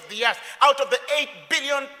face of the earth, out of the 8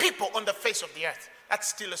 billion people on the face of the earth. That's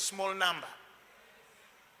still a small number.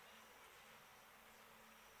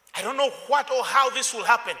 I don't know what or how this will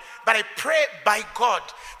happen, but I pray by God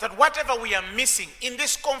that whatever we are missing in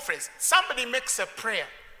this conference, somebody makes a prayer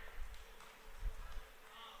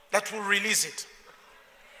that will release it.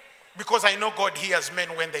 Because I know God hears men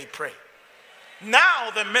when they pray. Now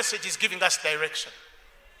the message is giving us direction.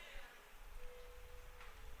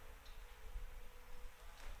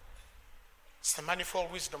 It's the manifold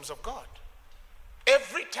wisdoms of God.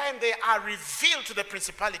 Every time they are revealed to the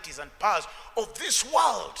principalities and powers of this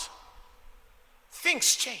world,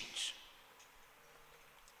 things change.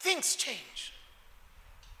 Things change.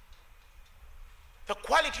 The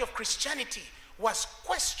quality of Christianity was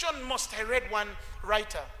questioned most. I read one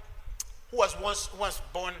writer who was once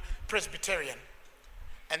born Presbyterian,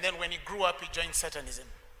 and then when he grew up he joined Satanism,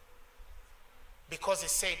 because he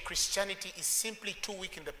said Christianity is simply too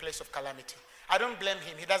weak in the place of calamity. I don't blame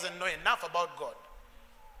him. He doesn't know enough about God.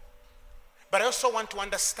 But I also want to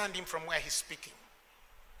understand him from where he's speaking,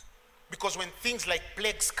 because when things like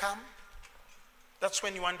plagues come, that's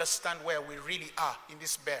when you understand where we really are in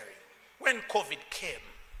this bury. When COVID came,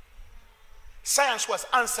 science was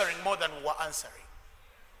answering more than we were answering.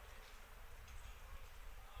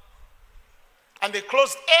 And they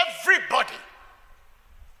closed everybody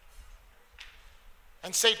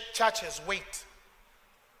and said, churches, wait.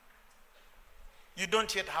 You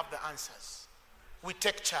don't yet have the answers. We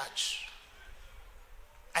take charge.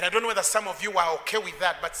 And I don't know whether some of you are okay with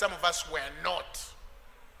that, but some of us were not.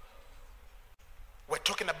 We're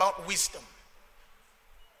talking about wisdom.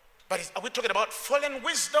 But are we talking about fallen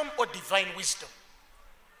wisdom or divine wisdom?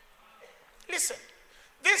 Listen.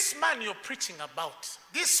 This man you're preaching about,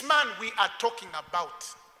 this man we are talking about,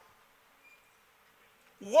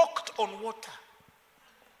 walked on water.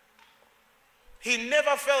 He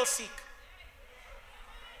never fell sick.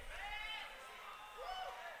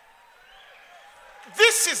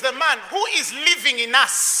 This is the man who is living in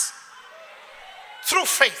us through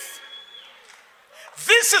faith.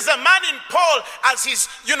 This is a man in Paul as he's,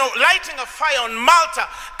 lighting a fire on Malta,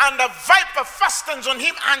 and a viper fastens on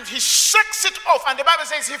him and he shakes it off. And the Bible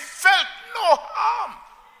says he felt no harm.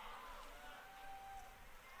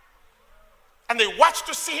 And they watch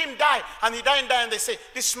to see him die. And he die and they say,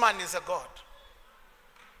 this man is a god.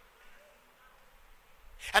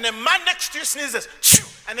 And a man next to you sneezes,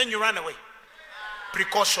 and then you run away.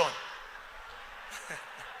 Precaution.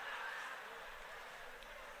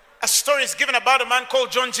 A story is given about a man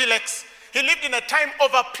called John Gilex. He lived in a time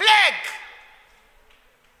of a plague.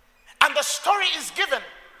 And the story is given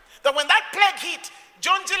that when that plague hit,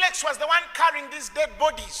 John Gilex was the one carrying these dead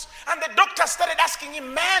bodies. And the doctor started asking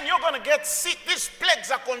him, man, you're going to get sick. These plagues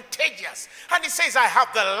are contagious. And he says, I have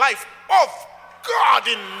the life of God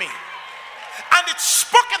in me. And it's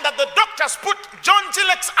spoken that the doctors put John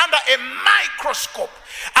Gilex under a microscope.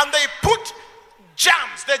 And they put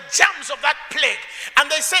germs, the germs of that plague. And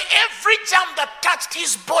they say every germ that touched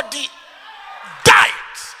his body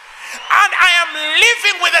died. And I am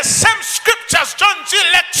living with the same scriptures John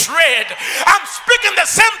Gilex read. I'm speaking the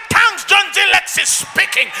same tongues John Gilex is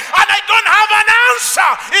speaking. And I don't have an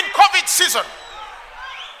answer in COVID season.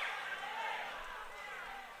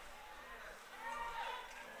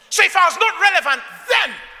 So if I was not relevant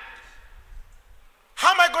then,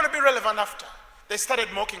 how am I going to be relevant after? They started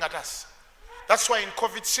mocking at us. That's why in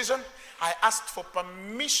COVID season, I asked for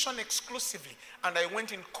permission exclusively, and I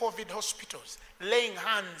went in COVID hospitals, laying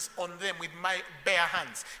hands on them with my bare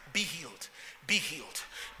hands. Be healed, be healed,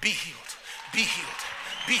 be healed, be healed,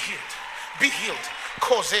 be healed, be healed.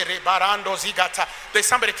 There's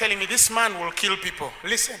somebody telling me this man will kill people.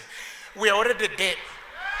 Listen, we are already dead.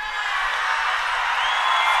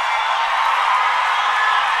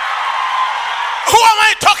 Who am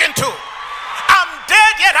I talking to? I'm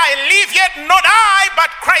dead, yet I live, yet not I, but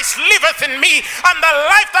Christ liveth in me. And the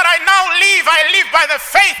life that I now live, I live by the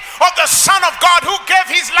faith of the Son of God who gave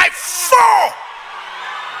his life for.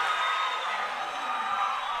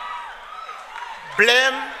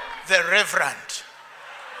 Blame the reverend.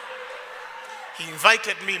 He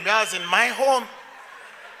invited me. I was in my home,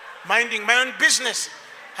 minding my own business.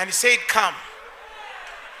 And he said, come.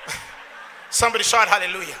 Somebody shout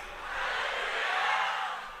hallelujah.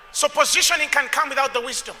 So positioning can come without the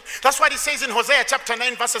wisdom. That's what he says in Hosea chapter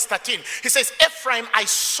 9 verses 13. He says, Ephraim I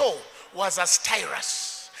saw was as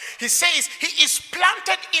Tyrus. He says, he is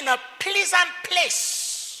planted in a pleasant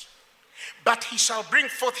place, but he shall bring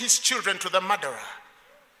forth his children to the murderer,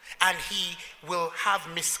 and he will have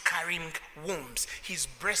miscarrying wombs. His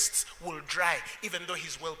breasts will dry, even though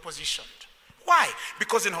he's well positioned. Why?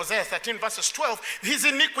 Because in Hosea 13 verses 12, his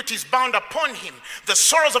iniquity is bound upon him. The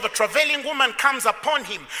sorrows of a travailing woman comes upon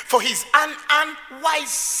him. For he's an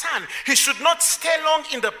unwise son. He should not stay long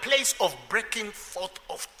in the place of breaking forth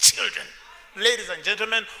of children. Ladies and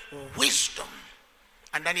gentlemen, wisdom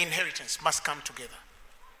and an inheritance must come together.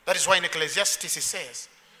 That is why in Ecclesiastes he says,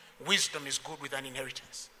 wisdom is good with an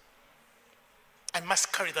inheritance. I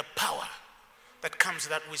must carry the power that comes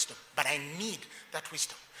with that wisdom, but I need that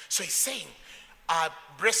wisdom. So he's saying, our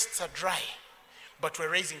breasts are dry, but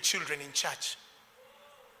we're raising children in church.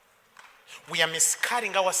 We are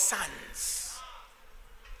miscarrying our sons.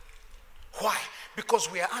 Why?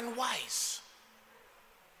 Because we are unwise.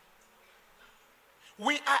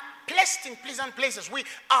 We are placed in pleasant places. We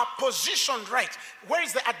are positioned right. Where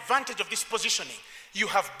is the advantage of this positioning? You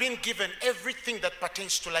have been given everything that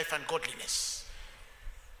pertains to life and godliness.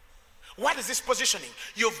 What is this positioning?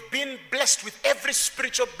 You've been blessed with every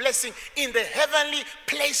spiritual blessing in the heavenly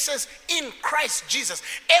places in Christ Jesus.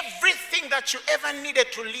 Everything that you ever needed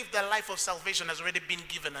to live the life of salvation has already been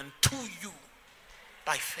given unto you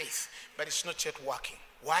by faith. But it's not yet working.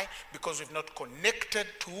 Why? Because we've not connected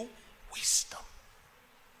to wisdom.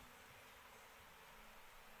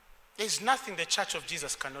 There's nothing the Church of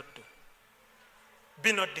Jesus cannot do.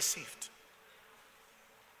 Be not deceived.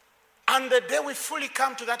 And the day we fully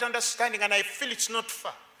come to that understanding, and I feel it's not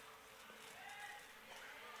far,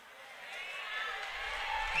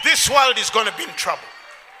 this world is going to be in trouble.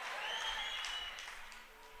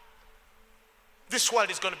 This world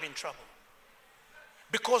is going to be in trouble.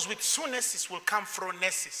 Because with sunesis will come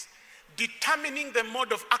phronesis, determining the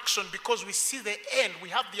mode of action, because we see the end, we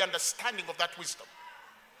have the understanding of that wisdom.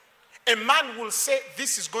 A man will say,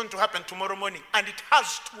 this is going to happen tomorrow morning, and it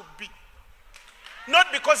has to be.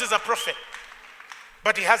 Not because he's a prophet,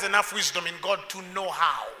 but he has enough wisdom in God to know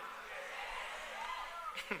how.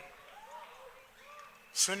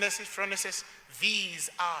 Sunesis, phronesis, these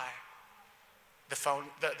are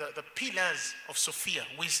the pillars of Sophia,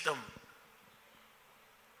 wisdom.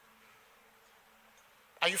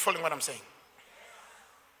 Are you following what I'm saying?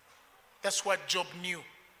 That's what Job knew.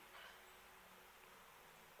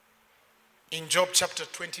 In Job chapter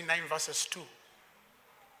 29 verses 2.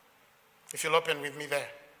 If you'll open with me there.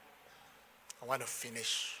 I want to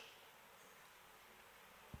finish.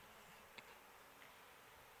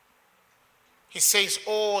 He says,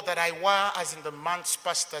 oh, that I were as in the months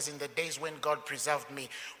past, as in the days when God preserved me,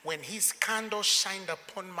 when his candle shined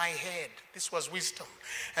upon my head. This was wisdom.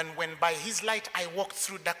 And when by his light I walked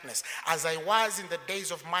through darkness, as I was in the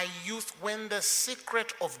days of my youth, when the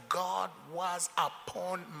secret of God was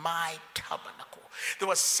upon my tabernacle. There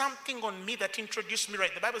was something on me that introduced me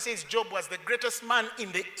right. The Bible says Job was the greatest man in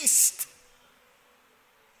the East.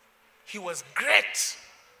 He was great.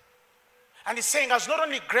 And he's saying I was not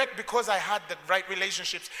only great because I had the right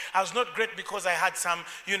relationships. I was not great because I had some,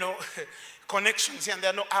 connections here and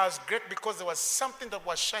there. No, I was great because there was something that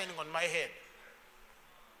was shining on my head.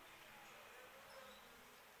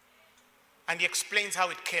 And he explains how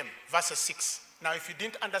it came. Verse 6. Now, if you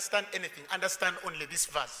didn't understand anything, understand only this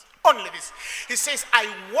verse. Only this. He says, I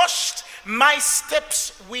washed my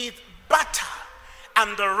steps with butter,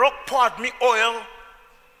 and the rock poured me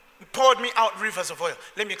out rivers of oil.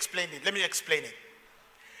 Let me explain it.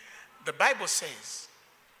 The Bible says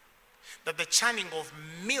that the churning of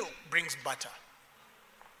milk brings butter.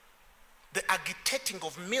 The agitating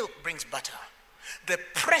of milk brings butter. The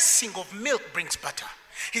pressing of milk brings butter.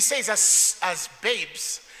 He says, as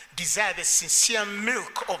babes desire the sincere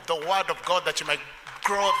milk of the word of God, that you might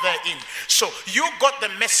grow therein. So you got the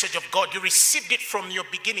message of God. You received it from your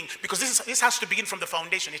beginning, because this has to begin from the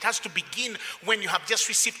foundation. It has to begin when you have just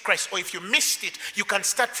received Christ. Or if you missed it, you can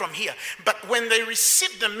start from here. But when they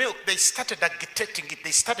received the milk, they started agitating it.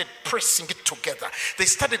 They started pressing it together. They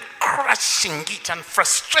started crushing it and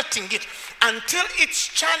frustrating it until its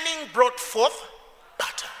churning brought forth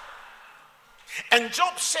butter. And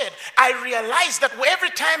Job said, I realized that every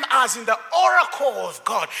time I was in the oracle of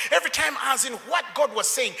God, every time I was in what God was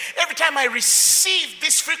saying, every time I received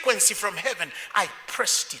this frequency from heaven, I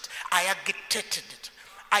pressed it, I agitated it,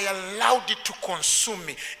 I allowed it to consume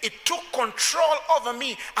me. It took control over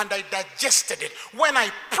me and I digested it. When I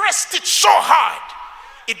pressed it so hard,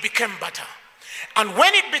 it became butter. And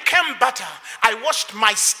when it became butter, I washed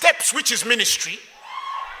my steps, which is ministry.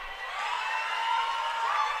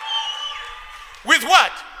 With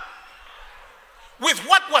what? With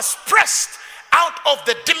what was pressed out of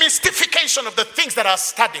the demystification of the things that I was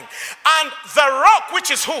studying. And the rock, which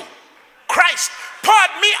is who? Christ,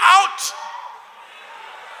 poured me out.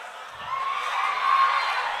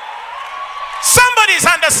 Somebody's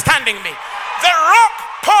understanding me. The rock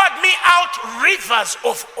poured me out rivers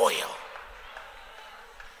of oil.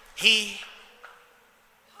 He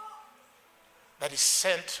that is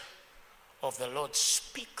sent of the Lord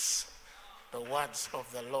speaks the words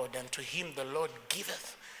of the Lord, and to him the Lord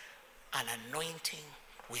giveth an anointing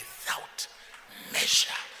without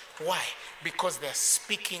measure. Why? Because they're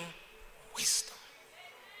speaking wisdom.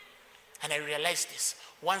 And I realize this.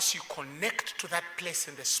 Once you connect to that place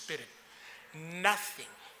in the spirit,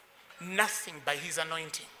 nothing by his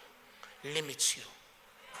anointing limits you.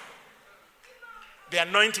 The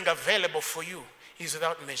anointing available for you is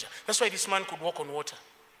without measure. That's why this man could walk on water.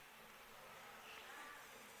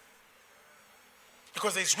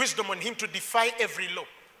 Because there's wisdom on him to defy every law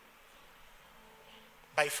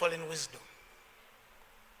by fallen wisdom.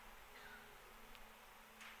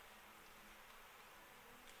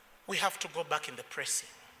 We have to go back in the pressing.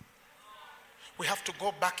 We have to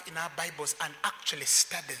go back in our Bibles and actually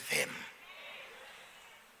study them.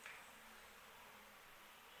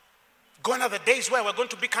 Gone are the days where we're going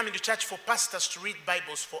to be coming to church for pastors to read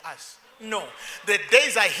Bibles for us. No, the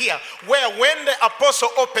days are here where when the apostle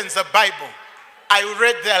opens the Bible, I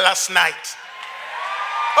read there last night.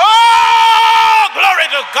 Oh, glory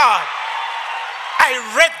to God.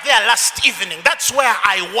 I read there last evening. That's where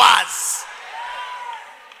I was.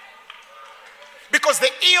 Because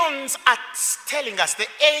the eons are telling us, the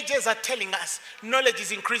ages are telling us, knowledge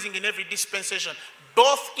is increasing in every dispensation,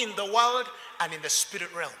 both in the world and in the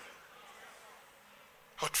spirit realm.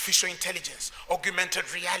 Artificial intelligence, augmented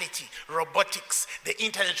reality, robotics, the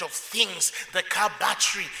Internet of Things, the car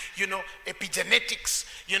battery, epigenetics,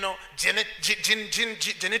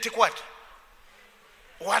 genetic what?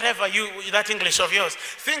 Whatever that English of yours.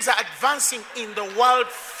 Things are advancing in the world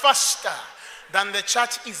faster than the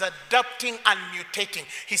church is adapting and mutating.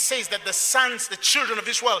 He says that the children of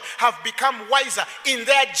this world have become wiser in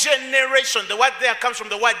their generation. The word there comes from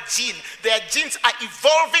the word gene. Their genes are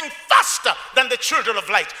evolving faster than the children of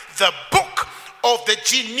light. The book of the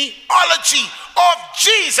genealogy of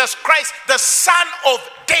Jesus Christ, the son of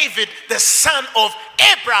David, the son of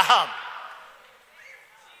Abraham.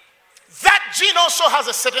 That gene also has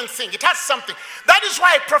a certain thing. It has something. That is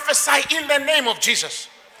why I prophesy in the name of Jesus.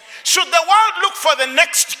 Should the world look for the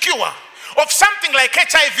next cure, of something like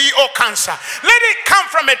HIV or cancer. Let it come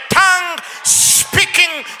from a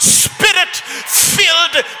tongue-speaking,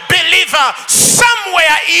 spirit-filled believer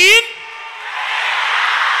somewhere in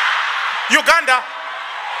Uganda.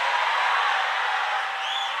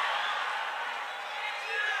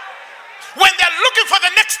 When they're looking for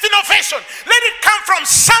the next innovation, let it come from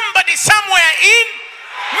somebody somewhere in,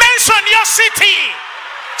 mention your city.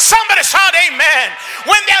 Somebody shout amen.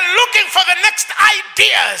 When they're looking for the next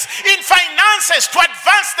ideas in finances to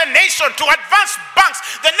advance the nation, to advance banks,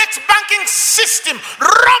 the next banking system,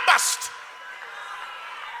 robust,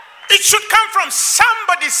 it should come from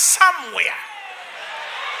somebody somewhere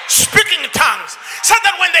speaking in tongues, so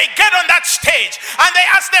that when they get on that stage and they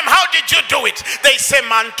ask them, how did you do it? They say,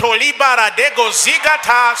 Mantoli baradego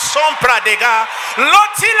zigata sompradega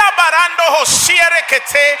lotila barando hosiere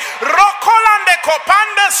kete rokolande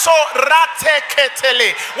kopande so rate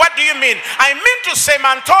ketele. What do you mean? I mean to say,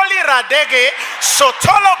 Mantoli radege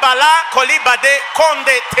sotolo bala kolibade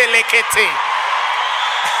konde telekete.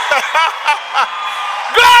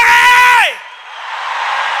 Glory!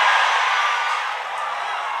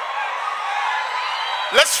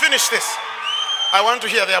 Let's finish this. I want to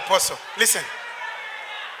hear the apostle. Listen.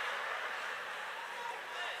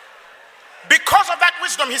 Because of that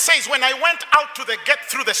wisdom, he says, when I went out to the gate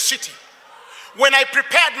through the city, when I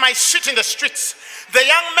prepared my seat in the streets, the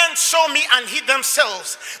young men saw me and hid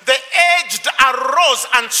themselves. The aged arose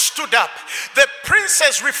and stood up. The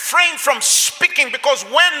princes refrained from speaking because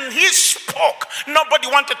when he spoke, nobody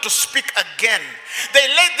wanted to speak again. They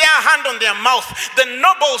laid their hand on their mouth. The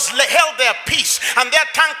nobles held their peace and their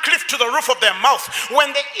tongue cleaved to the roof of their mouth.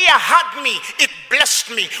 When the ear heard me, it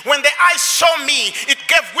blessed me. When the eye saw me, it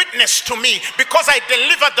gave witness to me, because I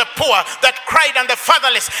delivered the poor that cried and the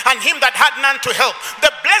fatherless and him that had none to help.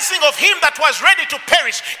 The blessing of him that was ready to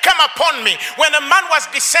perish came upon me. When a man was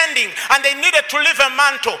descending and they needed to leave a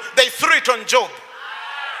mantle, they threw it on Job,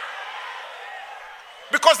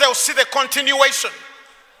 because they'll see the continuation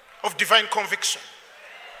of divine conviction.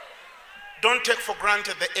 Don't take for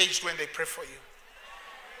granted the aged when they pray for you,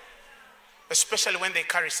 especially when they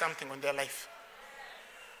carry something on their life.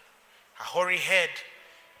 A hoary head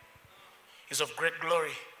is of great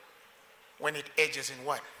glory when it ages in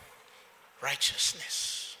what?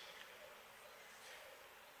 Righteousness.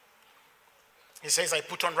 He says, I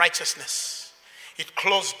put on righteousness. It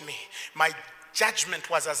clothed me. My judgment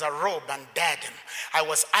was as a robe and diadem. I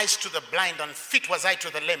was eyes to the blind and feet was I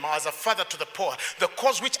to the lame. I was a father to the poor. The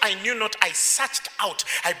cause which I knew not, I searched out.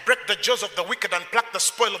 I break the jaws of the wicked and pluck the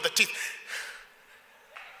spoil of the teeth.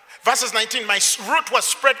 Verses 19, my root was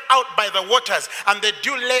spread out by the waters, and the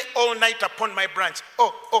dew lay all night upon my branch.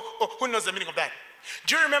 Who knows the meaning of that?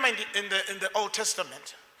 Do you remember in the Old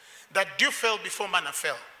Testament that dew fell before manna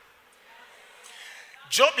fell?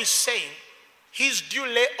 Job is saying his dew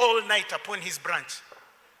lay all night upon his branch.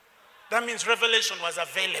 That means revelation was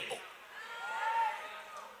available.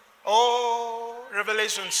 Oh,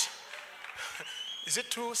 Revelations. Is it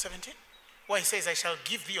 2:17? Where he says, I shall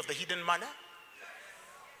give thee of the hidden manna.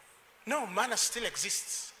 No, manna still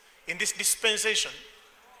exists in this dispensation.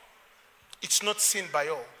 It's not seen by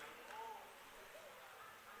all,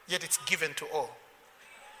 yet it's given to all,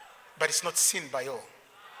 but it's not seen by all.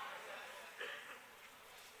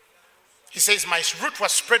 He says, my root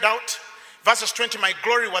was spread out. Verses 20, my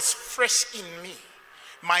glory was fresh in me.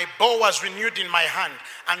 My bow was renewed in my hand.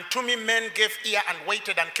 And to me men gave ear and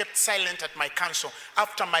waited and kept silent at my counsel.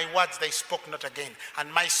 After my words they spoke not again,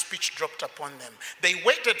 and my speech dropped upon them. They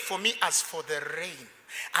waited for me as for the rain,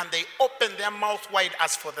 and they opened their mouth wide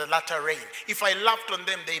as for the latter rain. If I laughed on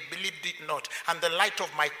them, they believed it not, and the light of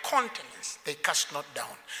my countenance they cast not down.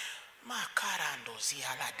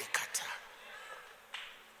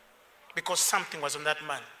 Because something was on that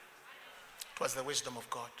man. It was the wisdom of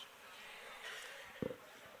God.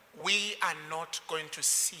 We are not going to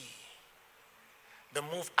see the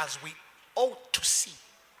move as we ought to see.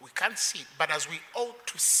 We can't see it, but as we ought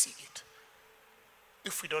to see it,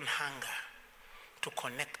 if we don't hunger to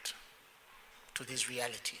connect to these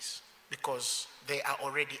realities, because they are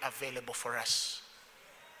already available for us.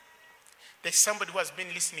 There's somebody who has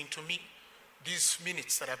been listening to me these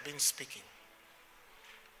minutes that I've been speaking,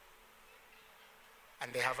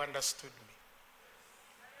 and they have understood me.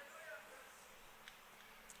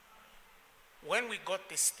 When I got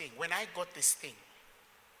this thing,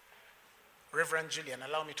 Reverend Julian,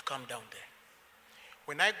 allow me to come down there.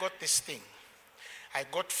 When I got this thing, I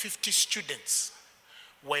got 50 students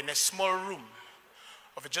were in a small room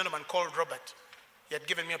of a gentleman called Robert. He had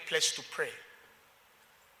given me a place to pray.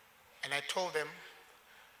 And I told them,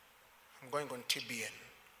 I'm going on TBN.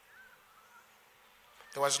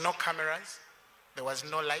 There was no cameras. There was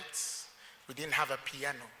no lights. We didn't have a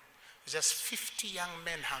piano. It was just 50 young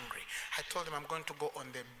men hungry. I told them I'm going to go on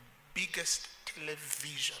the biggest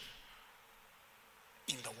television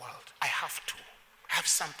in the world. I have to. I have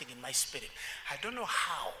something in my spirit. I don't know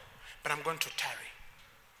how, but I'm going to tarry.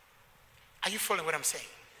 Are you following what I'm saying?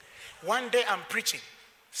 One day I'm preaching.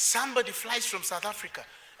 Somebody flies from South Africa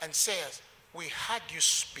and says, we heard you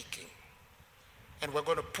speaking, and we're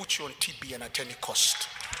going to put you on TBN at any cost.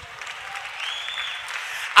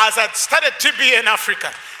 As I started TBN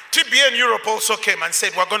Africa, TBN Europe also came and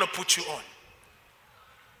said, we're going to put you on.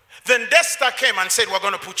 Then Desta came and said, we're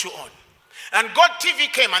going to put you on. And God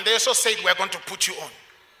TV came and they also said, we're going to put you on.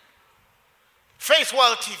 Faith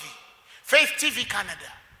World TV, Faith TV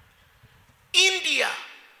Canada, India.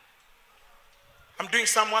 I'm doing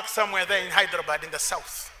some work somewhere there in Hyderabad in the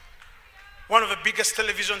south. One of the biggest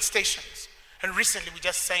television stations. And recently we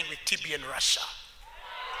just signed with TBN Russia.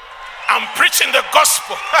 I'm preaching the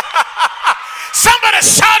gospel. Somebody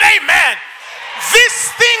shout amen.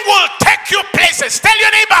 This thing will take you places. Tell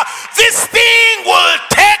your neighbor, this thing will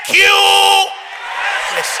take you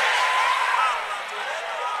places.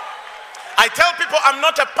 I tell people I'm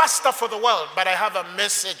not a pastor for the world, but I have a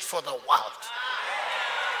message for the world.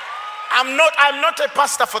 I'm not a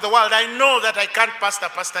pastor for the world. I know that I can't pastor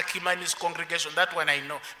Pastor Kimani's congregation. That one I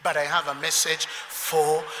know. But I have a message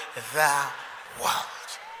for the world.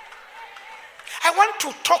 I want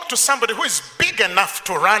to talk to somebody who is big enough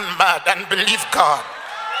to run mad and believe God.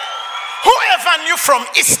 Whoever knew from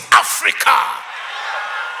East Africa,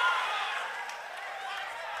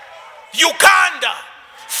 Uganda,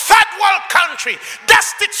 third world country,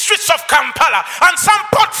 dusty streets of Kampala, and some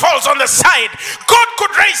potholes on the side, God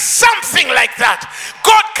could raise something like that.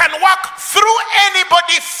 God can work through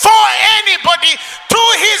anybody, for anybody, to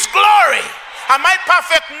his glory. Am I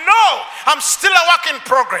perfect? No, I'm still a work in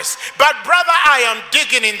progress. But brother, I am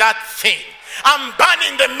digging in that thing. I'm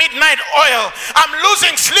burning the midnight oil. I'm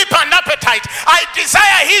losing sleep and appetite. I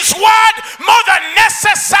desire his word more than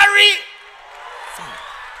necessary.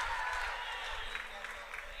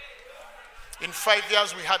 In 5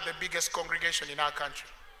 years, we had the biggest congregation in our country.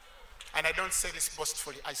 And I don't say this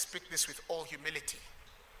boastfully. I speak this with all humility.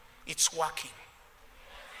 It's working.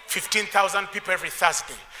 15,000 people every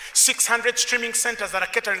Thursday. 600 streaming centers that are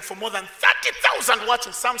catering for more than 30,000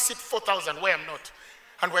 watching. Some sit 4,000 where I'm not.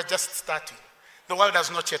 And we're just starting. The world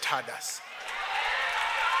has not yet heard us.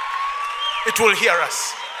 It will hear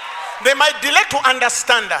us. They might delay to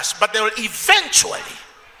understand us, but they will eventually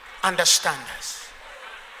understand us.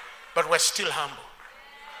 But we're still humble.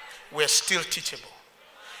 We're still teachable.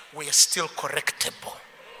 We are still correctable.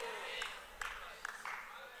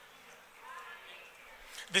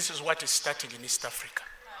 This is what is starting in East Africa.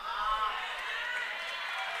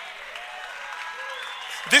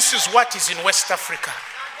 This is what is in West Africa.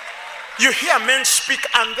 You hear men speak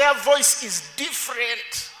and their voice is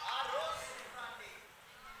different.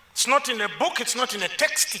 It's not in a book, it's not in a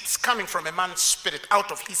text, it's coming from a man's spirit out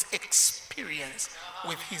of his experience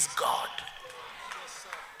with his God.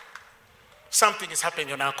 Something is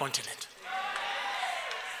happening on our continent.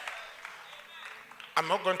 I'm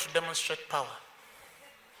not going to demonstrate power.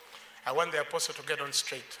 I want the apostle to get on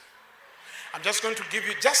straight. I'm just going to give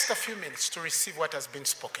you just a few minutes to receive what has been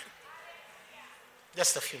spoken.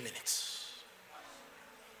 Just a few minutes.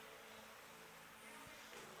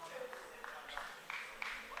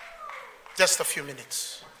 Just a few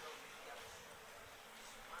minutes.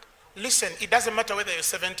 Listen, it doesn't matter whether you're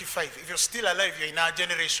 75. If you're still alive, you're in our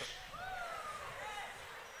generation.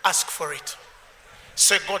 Ask for it.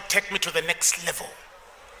 Say, God, take me to the next level.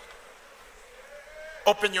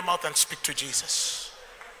 Open your mouth and speak to Jesus.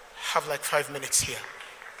 Have like 5 minutes here.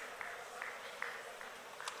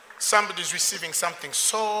 Somebody's receiving something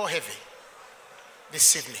so heavy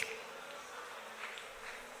this evening.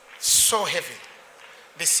 So heavy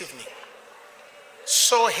this evening.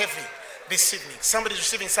 So heavy this evening. Somebody's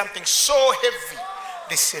receiving something so heavy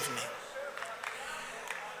this evening.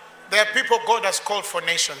 There are people God has called for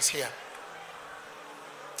nations here.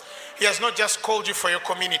 He has not just called you for your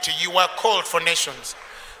community. You are called for nations.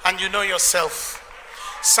 And you know yourself.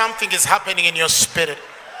 Something is happening in your spirit.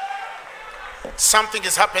 Something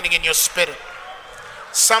is happening in your spirit.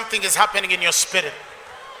 Something is happening in your spirit.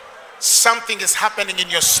 Something is happening in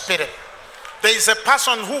your spirit. There is a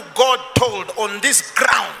person who God told on these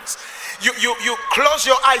grounds. You close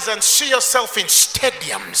your eyes and see yourself in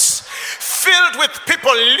stadiums filled with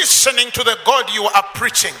people listening to the God you are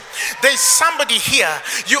preaching. There is somebody here,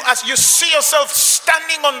 as you see yourself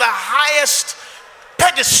standing on the highest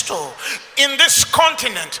pedestal in this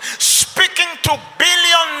continent, speaking to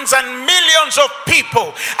billions and millions of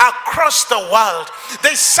people across the world.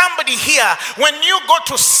 There's somebody here, when you go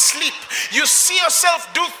to sleep, you see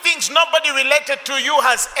yourself do things nobody related to you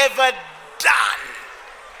has ever done.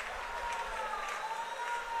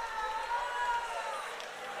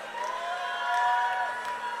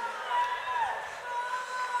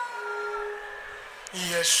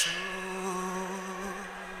 Yeshua,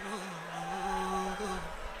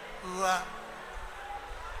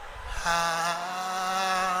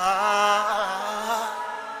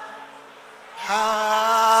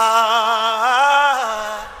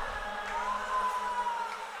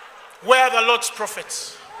 where are the Lord's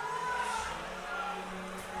prophets?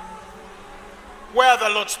 Where are the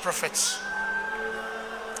Lord's prophets?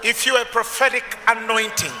 If you are a prophetic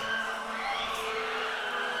anointing,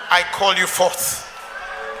 I call you forth.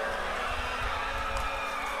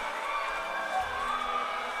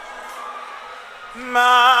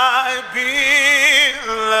 My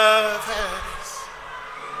beloved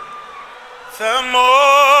is the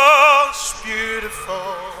most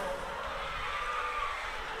beautiful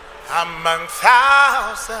among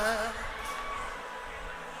thousands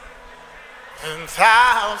and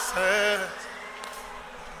thousands.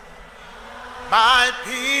 My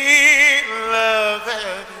beloved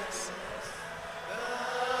is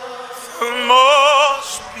the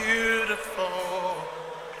most beautiful.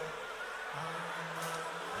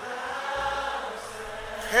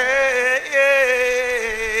 Hey,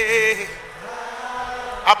 hey.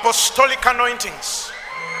 Apostolic anointings.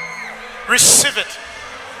 Receive it.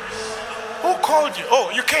 Who called you? Oh,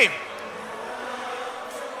 you came.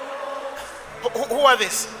 Who are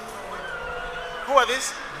these? Who are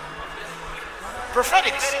these?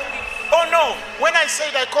 Prophetics. Oh no, when I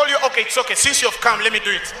said I call you, okay, it's okay. Since you've come, let me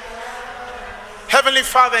do it. Heavenly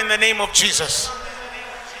Father, in the name of Jesus,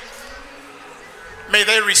 may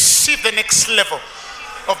they receive the next level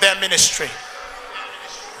of their ministry.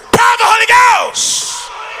 Power of the Holy Ghost.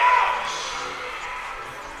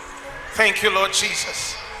 Thank you, Lord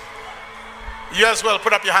Jesus. You as well,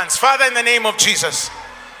 put up your hands. Father, in the name of Jesus,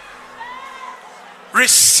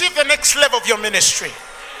 receive the next level of your ministry.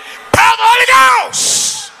 Power of the Holy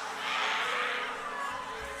Ghost.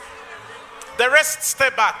 The rest, stay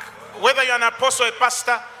back. Whether you're an apostle or a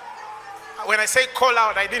pastor, when I say call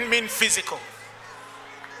out, I didn't mean physical.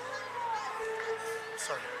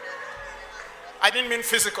 Sorry. I didn't mean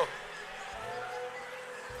physical.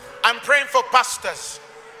 I'm praying for pastors.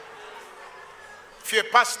 If you're a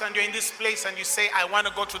pastor and you're in this place and you say, I want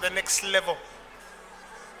to go to the next level,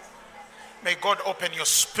 may God open your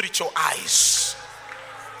spiritual eyes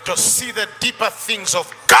to see the deeper things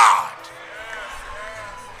of God.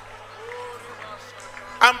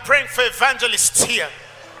 I'm praying for evangelists here,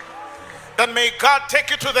 that may God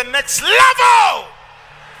take you to the next level.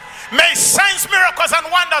 May signs, miracles, and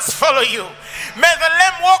wonders follow you. May the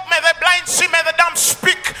lame walk, may the blind see, may the dumb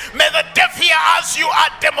speak, may the deaf hear as you are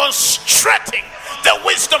demonstrating the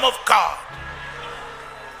wisdom of God.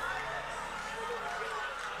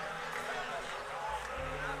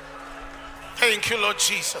 Thank you, Lord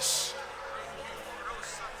Jesus.